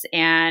difference.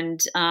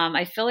 And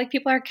I feel like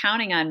people are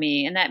counting on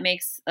me, and that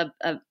means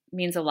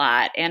a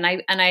lot. And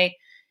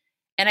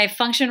And I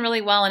function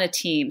really well in a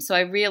team. So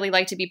I really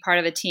like to be part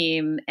of a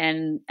team,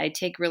 and I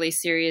take really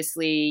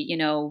seriously,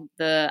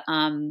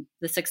 the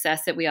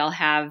success that we all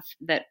have,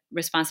 that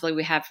responsibility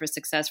we have for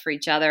success for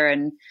each other.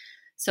 And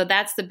so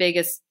that's the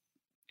biggest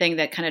thing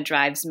that kind of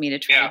drives me to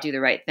try to do the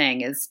right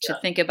thing, is to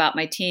think about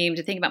my team,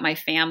 to think about my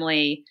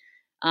family.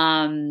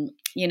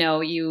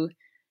 You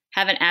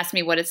haven't asked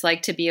me what it's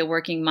like to be a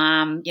working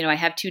mom. I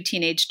have 2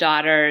 teenage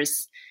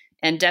daughters,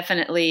 and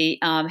definitely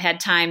had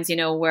times,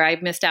 where I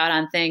missed out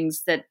on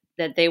things that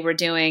they were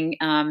doing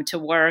to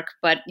work.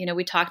 But,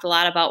 we talked a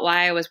lot about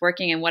why I was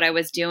working and what I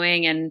was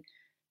doing, and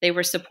they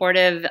were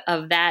supportive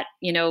of that,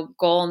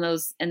 goal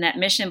and that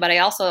mission. But I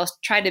also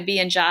tried to be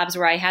in jobs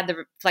where I had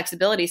the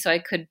flexibility so I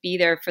could be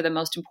there for the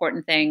most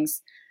important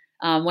things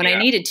when I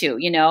needed to,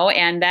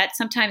 and that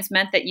sometimes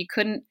meant that you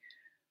couldn't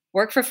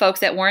work for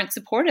folks that weren't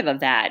supportive of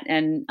that.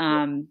 And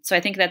so I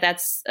think that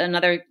that's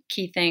another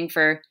key thing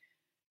for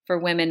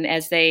women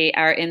as they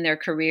are in their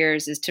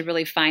careers, is to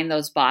really find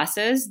those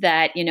bosses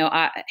that,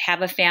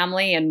 have a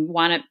family and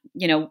want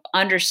to,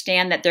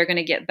 understand that they're going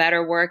to get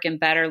better work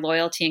and better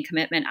loyalty and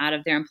commitment out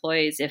of their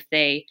employees if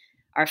they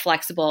are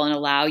flexible and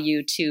allow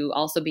you to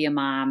also be a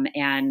mom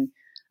and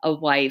a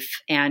wife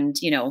and,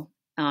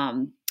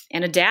 and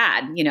a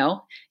dad,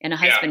 and a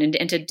husband,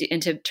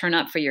 and to turn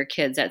up for your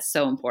kids. That's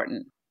so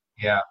important.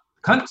 Yeah.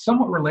 Kind of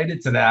somewhat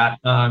related to that.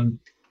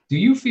 Do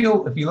you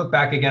feel, if you look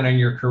back again on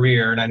your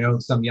career, and I know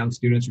some young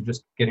students are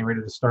just getting ready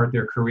to start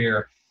their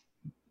career,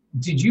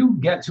 did you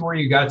get to where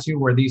you got to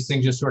where these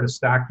things just sort of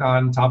stacked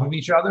on top of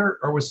each other?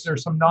 Or was there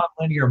some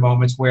non-linear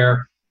moments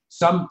where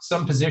some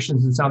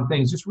positions and some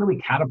things just really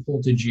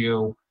catapulted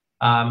you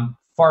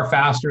far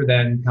faster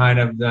than kind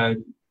of the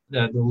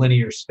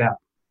linear step?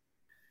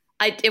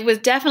 It was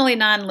definitely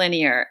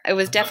nonlinear.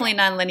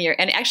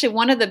 And actually,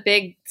 one of the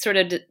big sort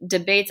of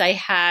debates I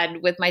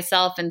had with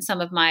myself and some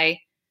of my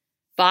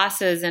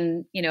bosses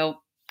and,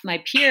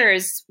 my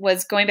peers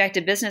was going back to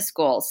business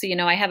school. So,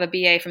 I have a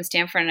BA from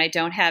Stanford and I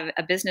don't have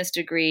a business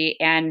degree.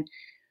 And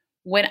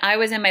when I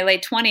was in my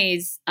late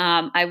 20s,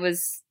 I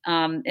was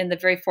in the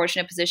very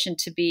fortunate position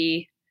to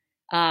be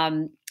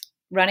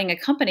running a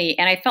company.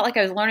 And I felt like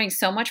I was learning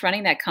so much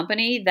running that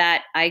company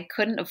that I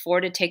couldn't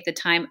afford to take the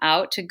time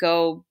out to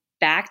go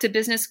back to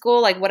business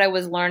school. Like what I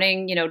was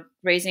learning,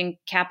 raising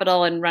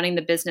capital and running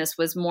the business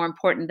was more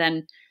important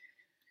than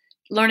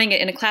learning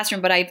it in a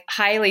classroom. But I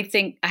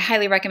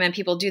highly recommend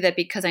people do that,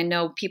 because I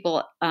know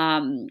people,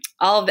 all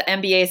of the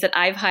MBAs that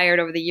I've hired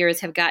over the years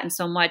have gotten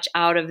so much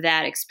out of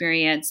that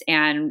experience.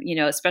 And,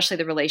 especially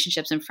the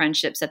relationships and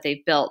friendships that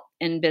they've built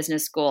in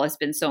business school has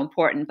been so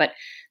important. But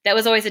that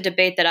was always a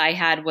debate that I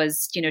had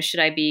was, should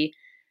I be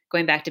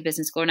going back to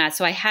business school or not?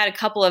 So I had a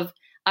couple of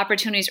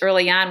opportunities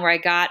early on where I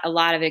got a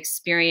lot of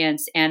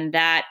experience, and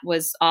that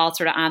was all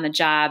sort of on the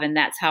job. And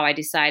that's how I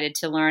decided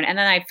to learn. And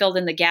then I filled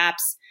in the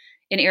gaps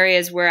in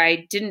areas where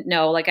I didn't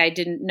know, like I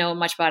didn't know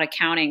much about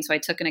accounting. So I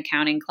took an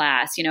accounting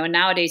class, and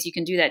nowadays you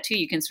can do that too.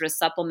 You can sort of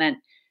supplement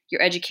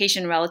your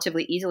education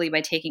relatively easily by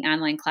taking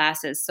online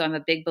classes. So I'm a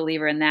big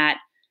believer in that,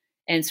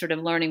 and sort of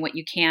learning what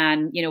you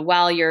can,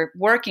 while you're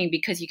working,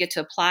 because you get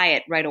to apply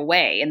it right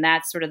away. And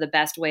that's sort of the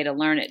best way to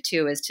learn it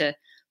too, is to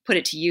put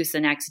it to use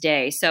the next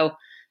day. So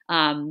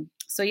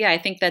yeah, I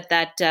think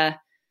that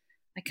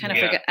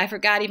I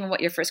forgot even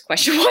what your first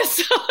question was.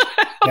 So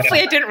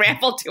hopefully I didn't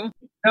ramble too much.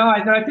 No,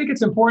 I think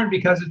it's important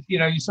because,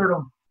 you sort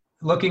of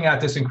looking at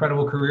this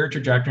incredible career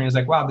trajectory, and it's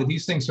like, wow, did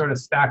these things sort of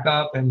stack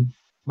up and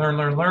learn,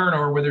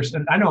 or were there,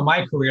 I know in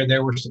my career,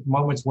 there were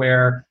moments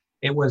where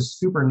it was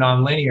super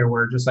nonlinear,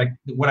 where just like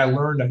what I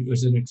learned, it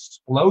was an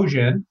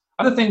explosion.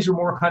 Other things were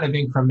more kind of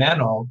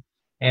incremental.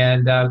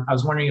 And I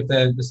was wondering if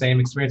the same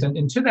experience,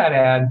 and to that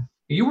end,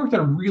 you worked at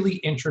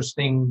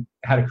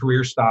had a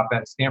career stop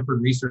at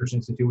Stanford Research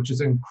Institute, which is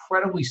an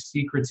incredibly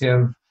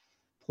secretive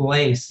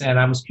place. And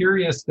I was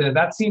curious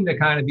that seemed to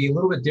kind of be a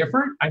little bit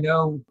different. I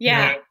know,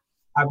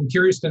 I'm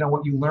curious to know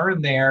what you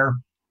learned there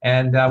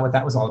and what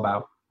that was all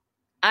about.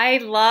 I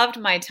loved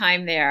my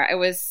time there. It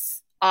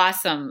was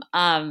awesome.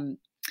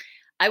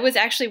 I was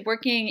actually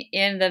working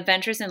in the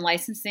Ventures and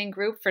Licensing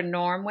group for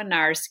Norm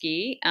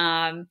Winarski.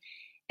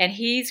 And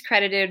he's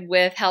credited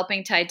with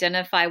helping to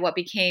identify what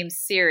became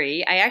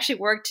Siri. I actually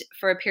worked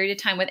for a period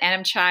of time with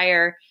Adam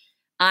Chire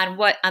on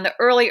the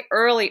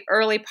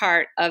early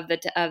part of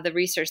the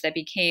research that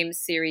became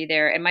Siri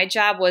there. And my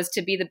job was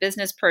to be the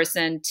business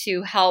person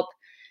to help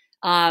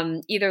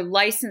either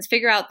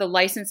figure out the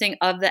licensing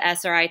of the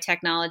SRI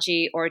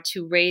technology, or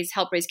to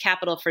help raise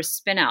capital for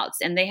spinouts.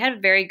 And they had a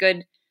very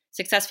good,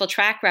 successful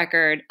track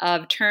record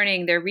of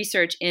turning their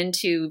research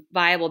into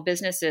viable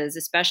businesses,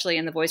 especially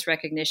in the voice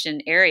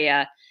recognition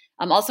area.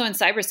 Also in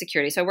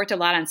cybersecurity. So I worked a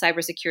lot on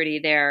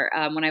cybersecurity there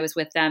when I was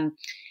with them.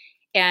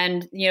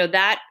 And,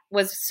 that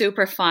was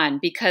super fun,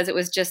 because it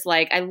was just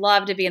like, I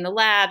love to be in the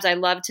labs. I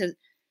love to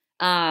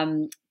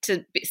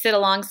sit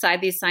alongside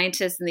these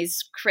scientists and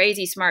these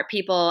crazy smart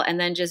people, and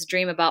then just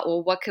dream about,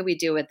 well, what could we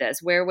do with this?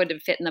 Where would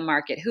it fit in the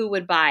market? Who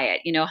would buy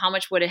it? How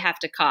much would it have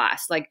to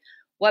cost? Like,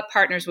 what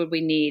partners would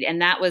we need?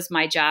 And that was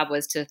my job,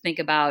 was to think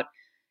about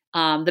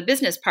the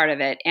business part of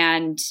it.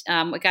 And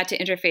we got to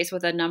interface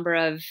with a number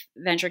of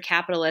venture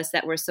capitalists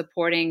that were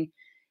supporting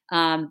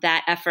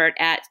that effort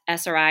at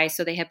SRI.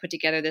 So they had put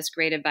together this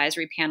great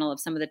advisory panel of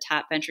some of the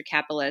top venture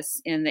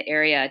capitalists in the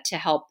area to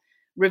help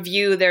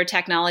review their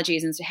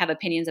technologies and to have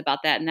opinions about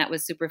that. And that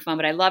was super fun.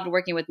 But I loved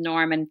working with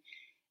Norm. And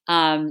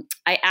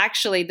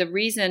the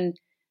reason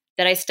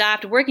that I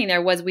stopped working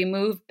there was we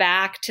moved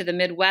back to the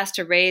Midwest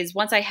to raise,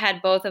 once I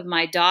had both of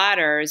my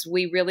daughters,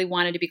 we really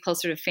wanted to be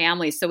closer to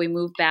family. So we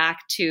moved back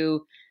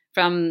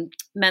from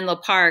Menlo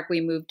Park,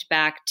 we moved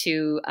back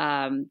to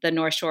the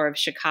North Shore of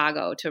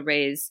Chicago to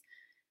raise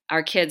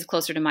our kids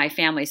closer to my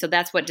family. So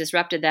that's what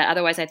disrupted that.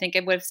 Otherwise, I think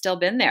I would have still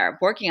been there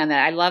working on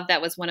that. I love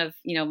that was one of,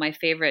 my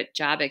favorite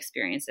job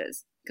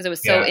experiences because it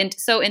was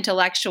so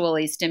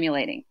intellectually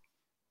stimulating.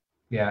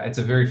 Yeah, it's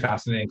a very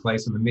fascinating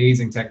place. Some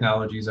amazing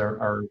technologies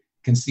are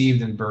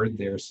conceived and birthed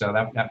there. So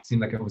that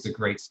seemed like it was a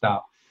great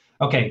stop.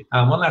 Okay,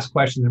 one last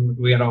question.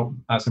 We had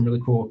some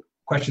really cool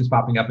questions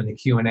popping up in the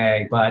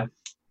Q&A. But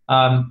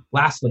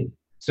lastly,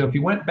 so if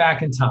you went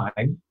back in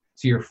time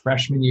to your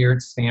freshman year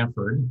at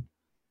Stanford,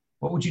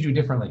 what would you do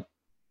differently?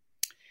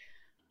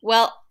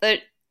 Well,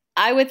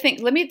 I would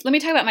think, let me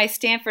talk about my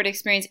Stanford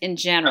experience in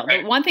general.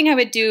 Okay. One thing I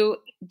would do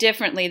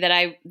differently that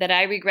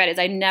I regret is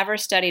I never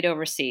studied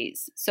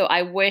overseas. So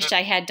I wished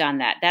I had done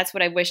that. That's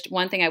what I wished.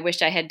 One thing I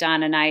wished I had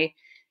done. And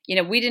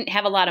we didn't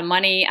have a lot of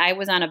money. I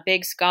was on a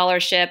big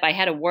scholarship. I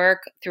had to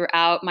work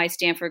throughout my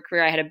Stanford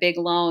career. I had a big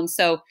loan.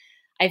 So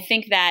I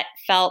think that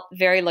felt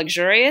very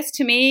luxurious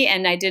to me.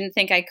 And I didn't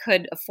think I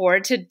could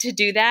afford to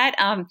do that.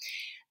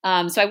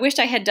 So I wished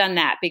I had done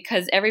that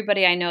because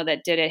everybody I know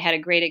that did it had a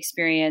great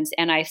experience.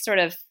 And I sort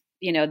of,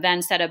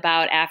 then set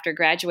about after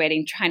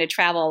graduating, trying to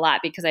travel a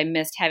lot because I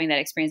missed having that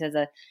experience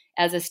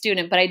as a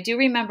student. But I do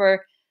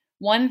remember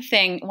one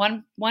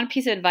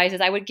piece of advice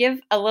is I would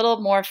give a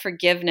little more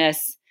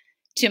forgiveness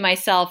to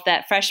myself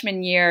that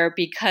freshman year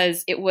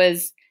because I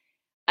was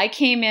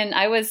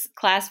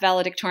class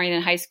valedictorian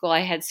in high school. I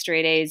had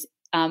straight A's,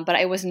 but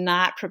I was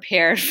not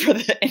prepared for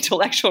the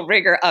intellectual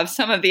rigor of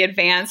some of the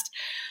advanced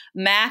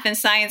math and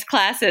science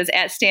classes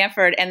at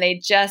Stanford, and they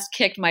just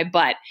kicked my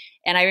butt.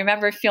 And I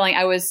remember feeling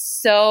I was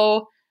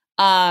so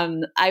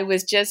humbled.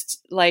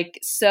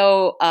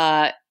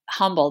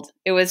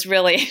 It was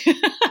really,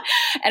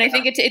 and I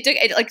think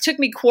it took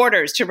me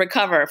quarters to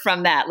recover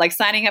from that, like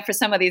signing up for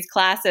some of these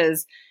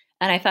classes.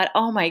 And I thought,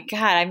 oh my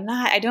God,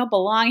 I don't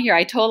belong here.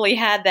 I totally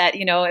had that,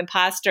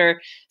 imposter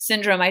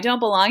syndrome. I don't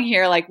belong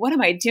here. Like, what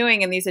am I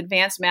doing in these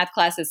advanced math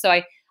classes? So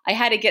I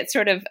had to get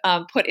sort of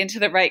put into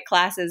the right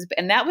classes.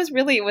 And that was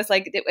really, it was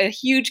like a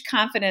huge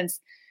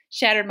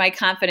shattered my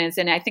confidence.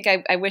 And I think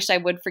I wish I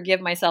would forgive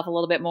myself a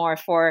little bit more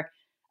for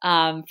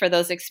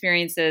those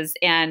experiences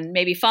and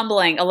maybe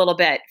fumbling a little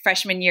bit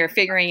freshman year,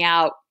 figuring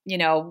out,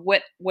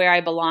 where I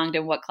belonged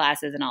and what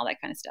classes and all that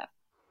kind of stuff.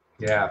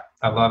 Yeah,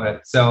 I love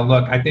it. So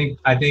look, I think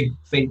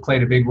fate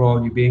played a big role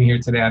in you being here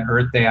today on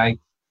Earth Day.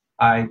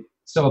 I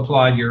so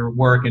applaud your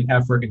work and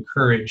effort and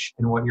courage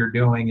in what you're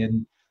doing.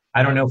 And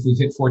I don't know if we've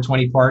hit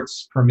 420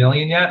 parts per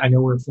million yet. I know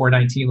we're at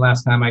 419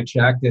 last time I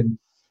checked, and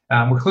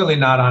we're clearly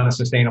not on a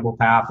sustainable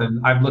path. And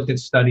I've looked at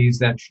studies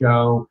that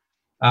show,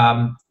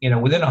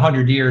 within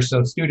 100 years,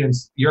 so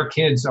students, your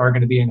kids are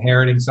going to be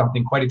inheriting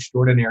something quite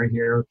extraordinary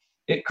here.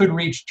 It could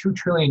reach $2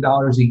 trillion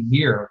a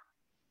year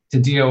to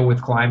deal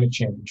with climate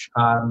change.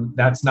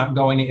 That's not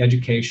going to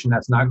education.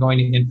 That's not going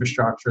to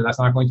infrastructure. That's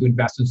not going to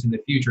investments in the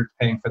future. It's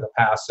paying for the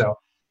past. So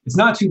it's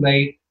not too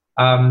late.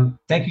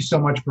 Thank you so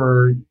much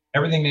for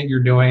everything that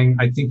you're doing.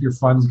 I think your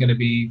fund's going to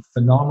be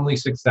phenomenally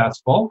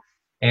successful.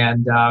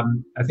 And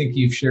I think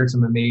you've shared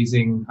some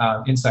amazing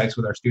insights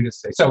with our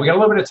students today. So we got a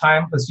little bit of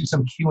time. Let's do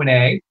some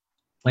Q&A.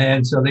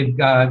 And so they've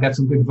got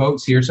some good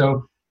votes here.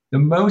 So the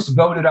most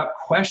voted up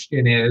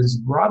question is,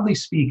 broadly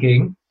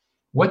speaking,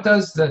 what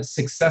does the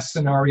success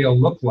scenario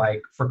look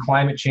like for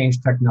climate change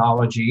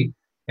technology?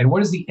 And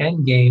what is the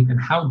end game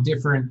and how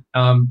different,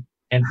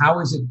 and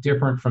how is it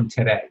different from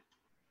today?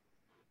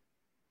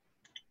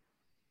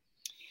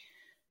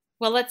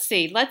 Well, let's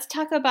see. Let's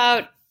talk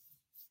about,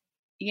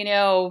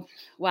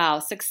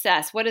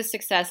 success. What does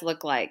success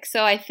look like?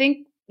 So I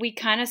think we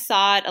kind of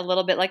saw it a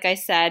little bit, like I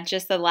said,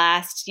 just the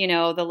last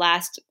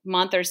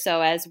month or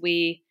so as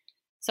we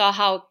saw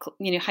how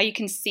you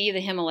can see the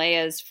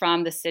Himalayas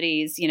from the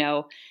cities,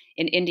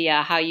 in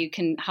India,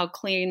 how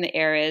clean the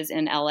air is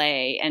in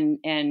LA and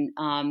in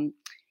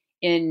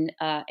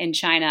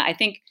China. I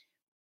think,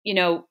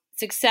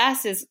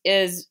 success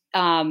is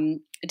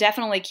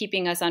definitely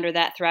keeping us under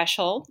that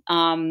threshold,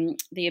 the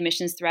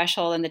emissions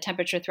threshold and the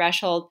temperature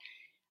threshold.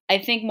 I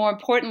think more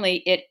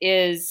importantly, it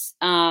is,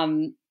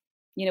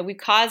 we've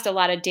caused a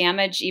lot of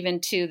damage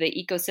even to the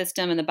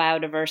ecosystem and the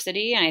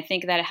biodiversity. And I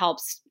think that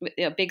helps.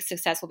 A big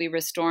success will be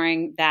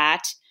restoring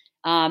that.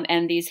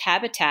 And these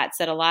habitats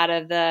that a lot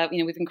of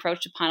we've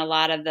encroached upon a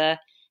lot of the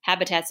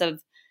habitats of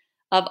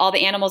all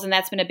the animals. And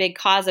that's been a big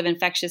cause of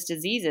infectious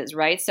diseases,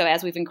 right? So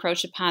as we've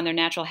encroached upon their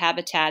natural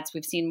habitats,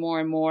 we've seen more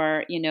and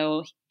more,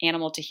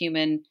 animal to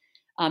human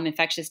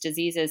infectious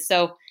diseases.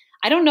 So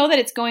I don't know that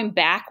it's going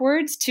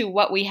backwards to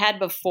what we had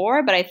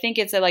before, but I think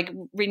it's like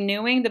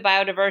renewing the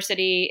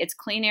biodiversity. It's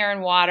clean air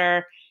and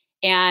water.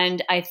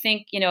 And I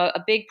think,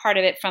 a big part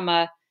of it from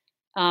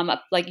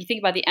like you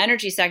think about the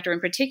energy sector in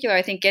particular,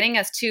 I think getting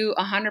us to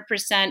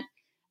 100%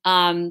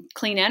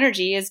 clean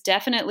energy is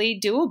definitely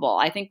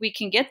doable. I think we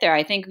can get there.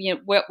 I think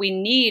what we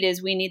need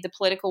the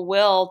political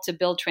will to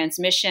build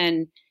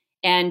transmission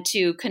and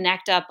to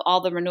connect up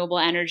all the renewable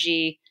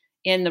energy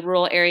in the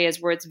rural areas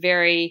where it's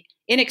very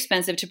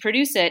inexpensive to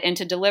produce it and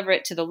to deliver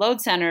it to the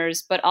load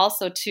centers, but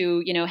also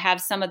to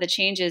have some of the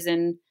changes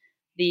in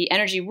the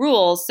energy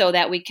rules so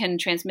that we can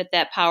transmit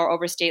that power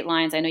over state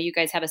lines. I know you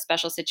guys have a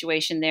special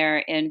situation there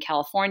in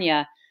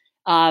California,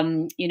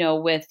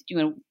 with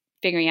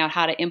figuring out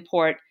how to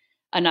import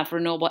enough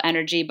renewable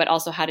energy, but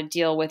also how to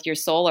deal with your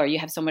solar. You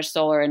have so much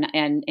solar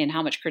and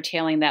how much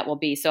curtailing that will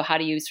be. So how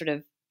do you sort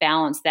of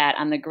balance that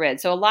on the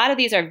grid? So a lot of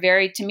these are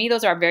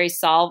those are very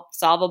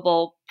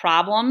solvable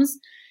problems.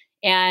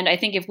 And I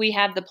think if we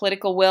have the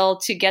political will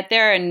to get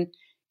there and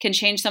can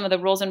change some of the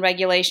rules and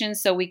regulations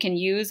so we can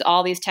use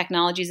all these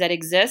technologies that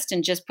exist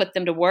and just put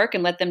them to work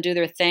and let them do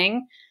their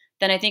thing,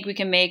 then I think we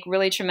can make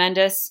really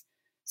tremendous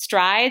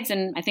strides.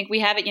 And I think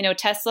we have it,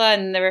 Tesla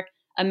and their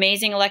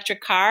amazing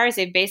electric cars,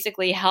 they've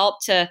basically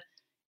helped to,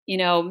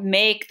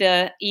 make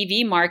the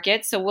EV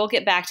market. So we'll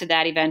get back to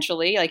that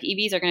eventually. Like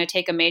EVs are going to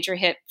take a major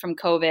hit from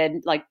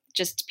COVID, like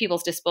just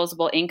people's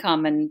disposable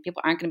income, and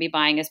people aren't going to be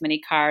buying as many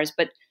cars.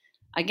 But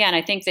again,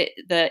 I think that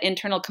the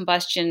internal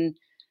combustion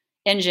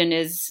engine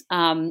is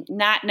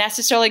not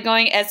necessarily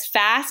going as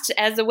fast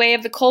as the way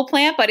of the coal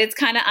plant, but it's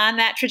kind of on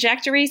that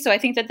trajectory. So I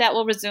think that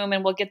will resume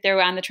and we'll get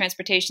there on the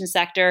transportation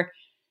sector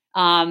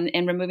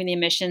and removing the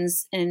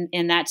emissions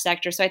in that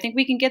sector. So I think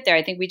we can get there.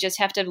 I think we just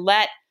have to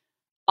let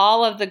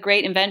all of the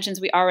great inventions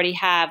we already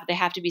have, they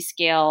have to be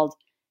scaled,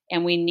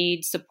 and we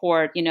need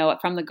support,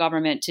 from the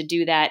government to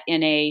do that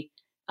in a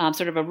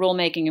sort of a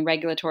rulemaking and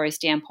regulatory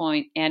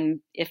standpoint.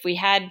 And if we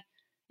had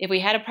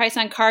a price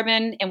on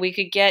carbon and we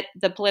could get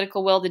the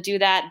political will to do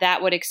that,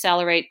 that would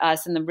accelerate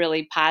us in the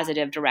really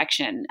positive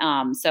direction.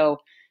 So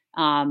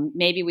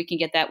maybe we can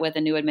get that with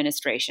a new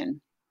administration.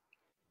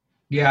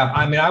 Yeah,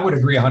 I mean, I would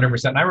agree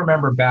 100%. I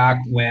remember back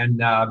when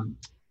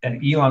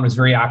Elon was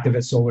very active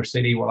at Solar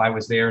City while I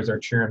was there as our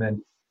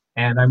chairman.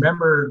 And I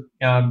remember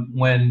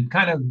when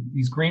kind of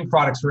these green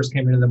products first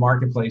came into the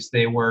marketplace,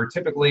 they were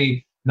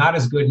typically not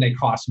as good and they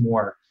cost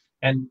more.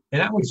 And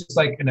that was just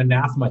like an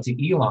anathema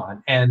to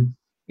Elon. And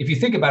if you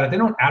think about it, they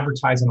don't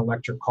advertise an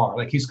electric car.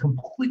 Like, he's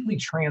completely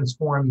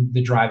transformed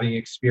the driving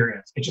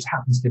experience. It just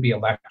happens to be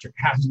electric.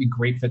 It happens to be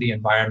great for the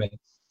environment.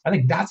 I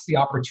think that's the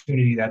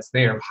opportunity that's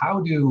there. How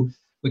do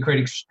we create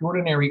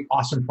extraordinary,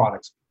 awesome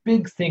products,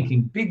 big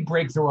thinking, big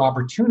breakthrough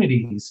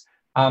opportunities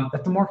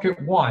that the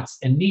market wants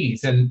and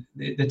needs? And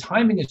the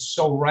timing is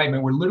so right. I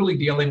mean, we're literally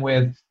dealing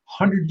with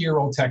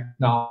 100-year-old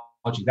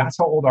technology. That's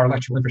how old our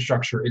electrical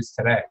infrastructure is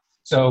today.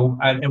 So,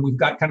 and we've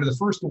got kind of the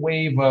first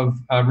wave of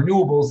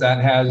renewables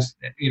that has,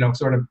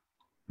 sort of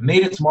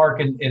made its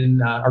mark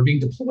and are being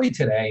deployed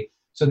today.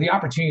 So the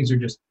opportunities are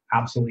just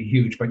absolutely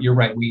huge. But you're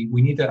right. We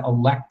need to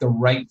elect the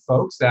right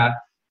folks that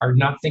are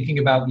not thinking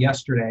about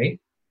yesterday,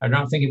 are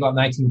not thinking about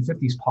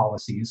 1950s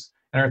policies,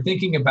 and are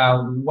thinking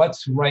about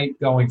what's right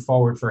going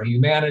forward for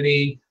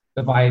humanity,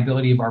 the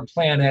viability of our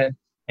planet.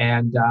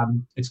 And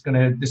this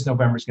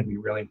November is going to be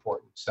really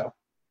important. So.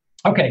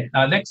 Okay,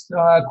 next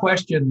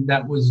question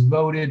that was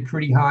voted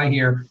pretty high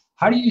here.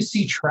 How do you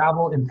see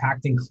travel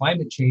impacting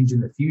climate change in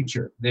the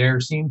future?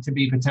 There seem to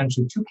be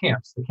potentially two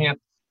camps. The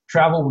camp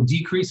travel will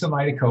decrease in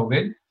light of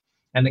COVID,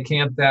 and the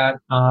camp that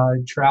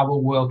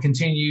travel will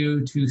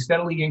continue to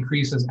steadily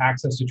increase as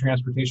access to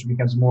transportation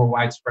becomes more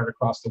widespread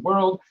across the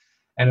world.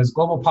 And as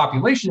global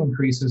population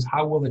increases,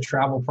 how will the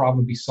travel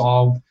problem be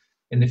solved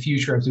in the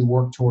future as we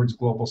work towards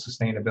global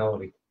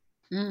sustainability?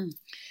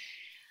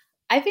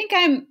 I think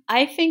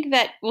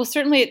that, well,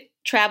 certainly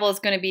travel is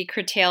going to be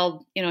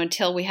curtailed,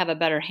 until we have a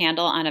better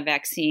handle on a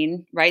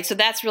vaccine, right? So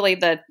that's really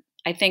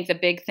I think the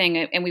big thing.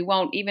 And we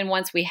won't, even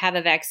once we have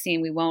a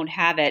vaccine, we won't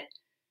have it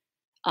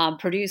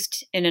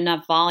produced in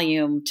enough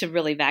volume to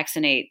really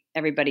vaccinate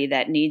everybody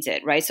that needs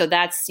it, right? So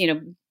that's,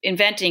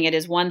 inventing it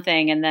is one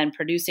thing, and then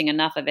producing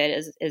enough of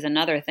it is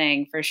another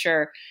thing for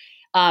sure.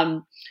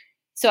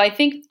 So I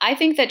think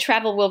that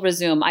travel will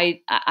resume. I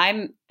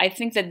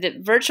think that the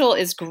virtual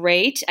is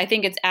great. I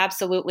think it's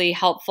absolutely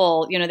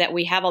helpful, that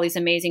we have all these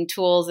amazing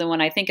tools. And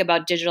when I think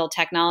about digital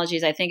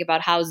technologies, I think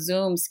about how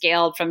Zoom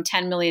scaled from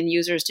 10 million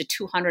users to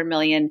 200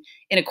 million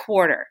in a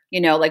quarter.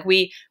 Like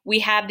we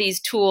have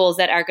these tools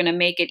that are going to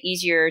make it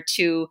easier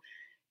to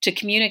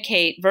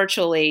communicate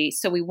virtually,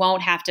 so we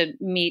won't have to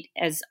meet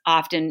as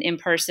often in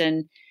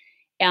person.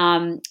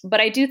 But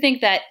I do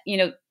think that,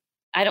 we're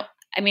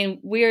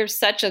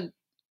such a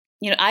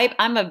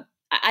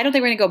I don't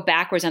think we're going to go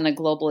backwards on the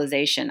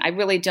globalization. I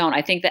really don't.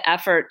 I think the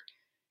effort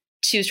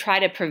to try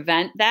to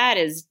prevent that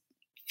is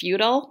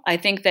futile. I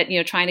think that,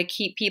 trying to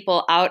keep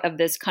people out of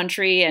this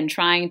country and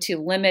trying to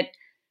limit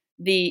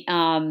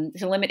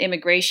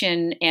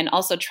immigration, and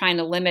also trying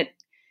to limit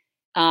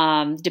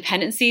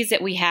dependencies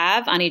that we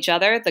have on each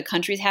other, the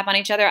countries have on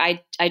each other,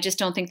 I just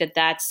don't think that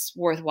that's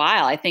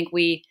worthwhile. I think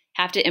we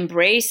have to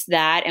embrace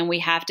that, and we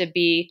have to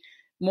be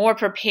more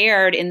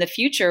prepared in the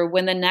future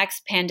when the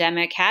next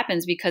pandemic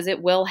happens, because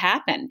it will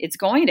happen. It's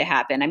going to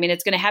happen. I mean,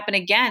 it's going to happen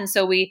again.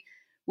 So we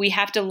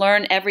have to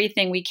learn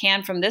everything we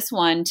can from this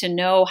one to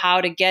know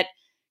how to get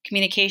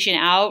communication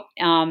out,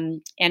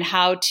 and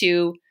how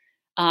to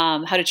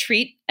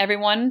treat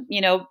everyone,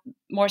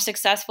 more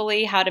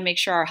successfully, how to make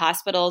sure our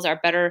hospitals are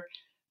better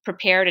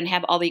prepared and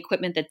have all the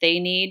equipment that they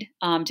need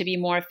to be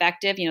more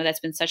effective.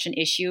 That's been such an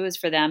issue, is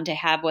for them to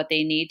have what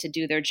they need to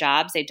do their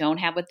jobs. They don't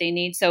have what they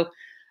need. So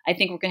I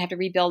think we're going to have to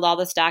rebuild all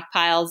the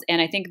stockpiles.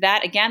 And I think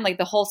that, again, like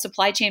the whole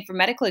supply chain for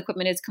medical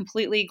equipment is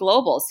completely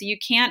global. So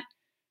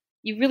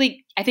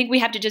I think we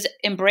have to just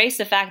embrace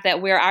the fact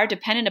that we are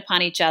dependent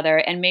upon each other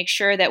and make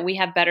sure that we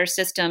have better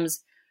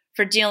systems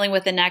for dealing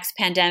with the next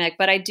pandemic.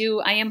 But I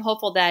am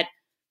hopeful that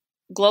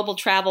global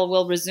travel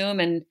will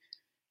resume. And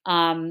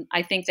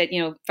I think that,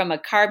 from a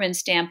carbon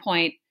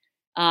standpoint,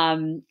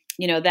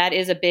 that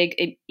is a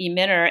big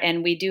emitter,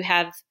 and we do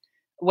have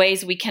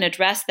ways we can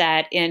address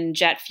that in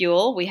jet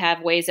fuel. We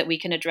have ways that we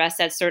can address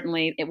that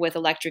certainly with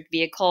electric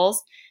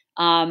vehicles.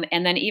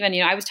 And then even,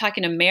 I was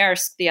talking to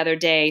Maersk the other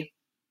day,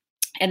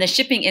 and the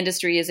shipping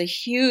industry is a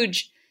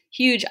huge,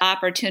 huge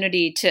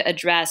opportunity to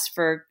address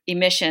for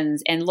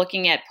emissions, and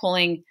looking at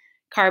pulling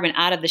carbon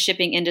out of the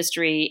shipping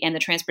industry and the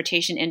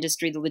transportation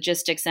industry, the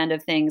logistics end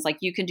of things. Like,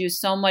 you can do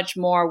so much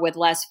more with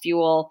less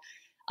fuel.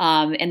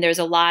 And there's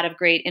a lot of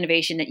great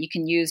innovation that you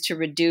can use to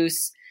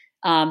reduce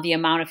the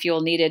amount of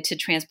fuel needed to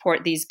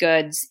transport these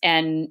goods.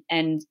 And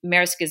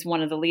Maersk is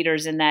one of the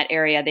leaders in that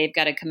area. They've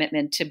got a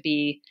commitment to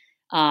be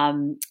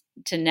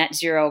to net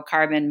zero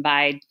carbon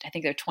by, I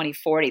think they're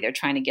 2040, they're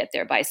trying to get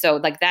there by. So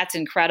that's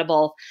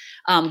incredible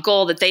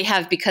goal that they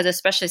have, because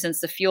especially since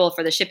the fuel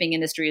for the shipping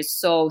industry is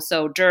so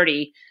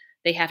dirty,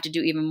 they have to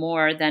do even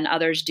more than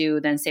others do,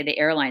 than say the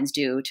airlines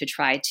do, to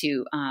try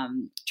to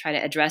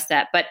address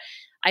that. But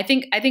I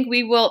think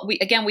we will.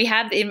 We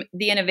have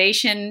the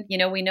innovation.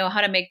 We know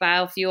how to make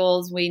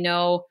biofuels. We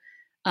know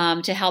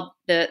to help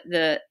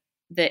to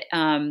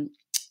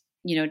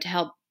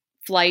help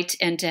flight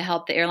and to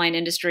help the airline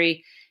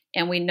industry.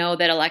 And we know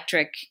that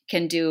electric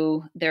can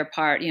do their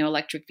part.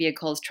 Electric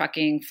vehicles,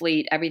 trucking,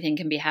 fleet, everything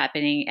can be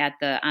happening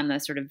on the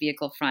sort of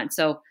vehicle front.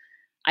 So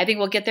I think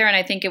we'll get there, and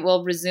I think it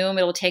will resume.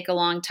 It'll take a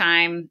long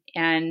time.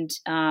 And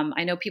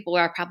I know people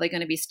are probably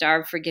going to be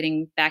starved for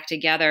getting back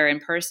together in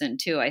person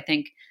too. I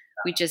think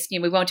we just,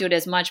 we won't do it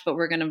as much, but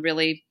we're going to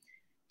really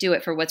do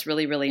it for what's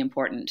really, really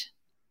important.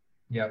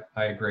 Yep,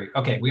 I agree.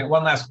 Okay, we got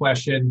one last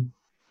question.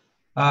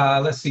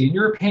 Let's see. In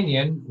your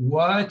opinion,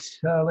 let's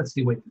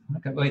see, wait,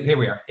 here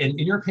we are. In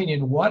your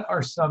opinion, what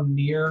are some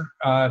near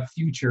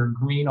future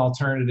green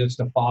alternatives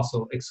to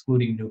fossil,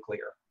 excluding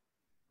nuclear?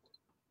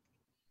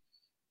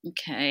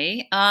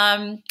 Okay.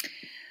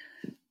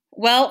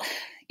 Well,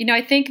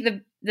 I think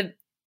the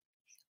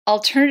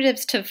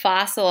alternatives to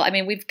fossil,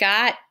 we've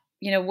got,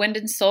 wind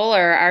and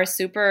solar are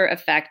super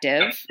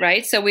effective,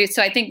 right? So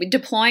I think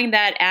deploying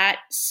that at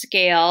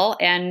scale,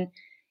 and,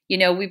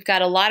 we've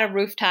got a lot of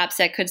rooftops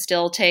that could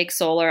still take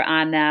solar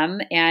on them,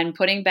 and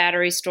putting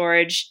battery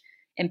storage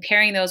and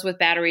pairing those with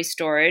battery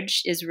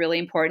storage is really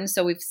important.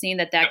 So we've seen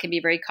that can be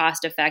very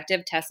cost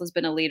effective. Tesla's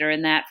been a leader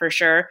in that for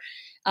sure.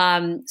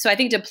 So I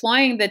think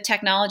deploying the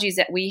technologies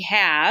that we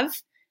have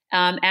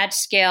at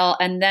scale,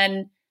 and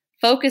then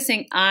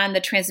focusing on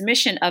the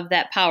transmission of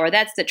that power.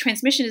 The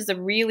transmission is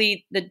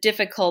the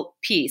difficult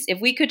piece. If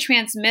we could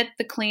transmit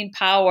the clean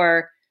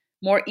power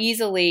more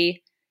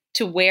easily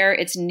to where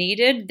it's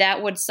needed,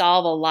 that would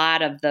solve a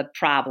lot of the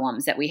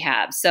problems that we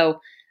have. So,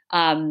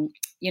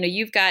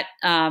 you've got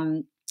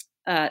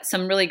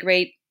some really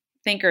great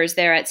thinkers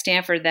there at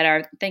Stanford that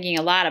are thinking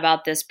a lot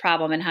about this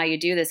problem and how you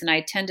do this. And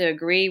I tend to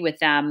agree with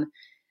them.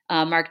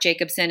 Mark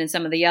Jacobson and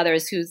some of the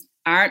others who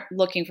aren't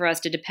looking for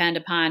us to depend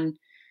upon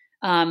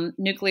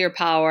nuclear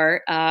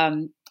power.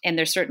 And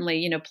they're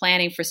certainly,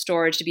 planning for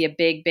storage to be a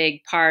big,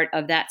 big part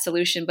of that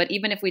solution. But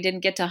even if we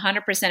didn't get to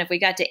 100%, if we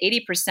got to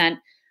 80%,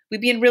 we'd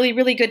be in really,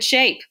 really good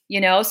shape,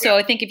 So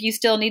I think if you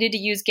still needed to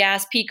use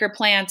gas peaker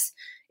plants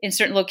in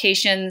certain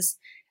locations,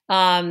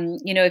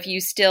 if you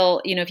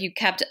still, if you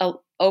kept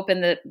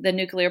open the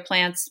nuclear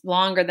plants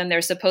longer than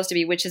they're supposed to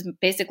be, which is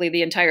basically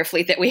the entire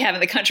fleet that we have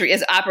in the country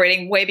is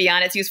operating way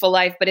beyond its useful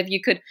life. But if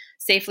you could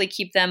safely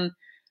keep them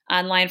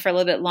online for a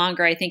little bit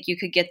longer, I think you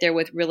could get there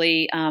with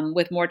really,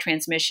 with more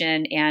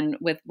transmission and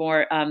with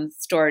more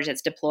storage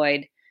that's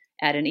deployed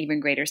at an even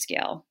greater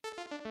scale.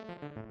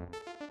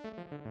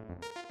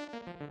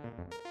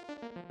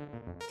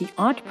 The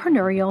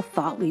Entrepreneurial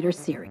Thought Leader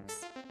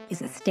Series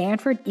is a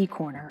Stanford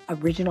eCorner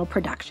original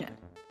production.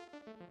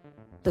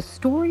 The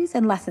stories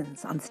and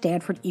lessons on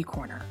Stanford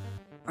eCorner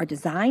are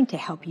designed to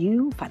help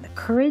you find the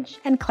courage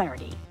and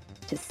clarity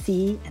to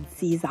see and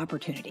seize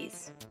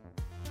opportunities.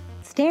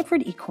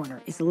 Stanford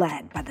eCorner is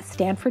led by the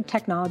Stanford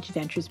Technology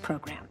Ventures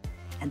Program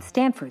and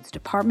Stanford's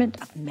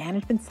Department of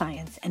Management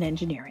Science and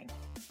Engineering.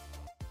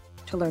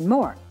 To learn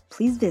more,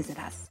 please visit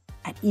us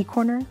at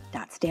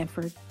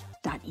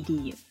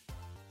ecorner.stanford.edu.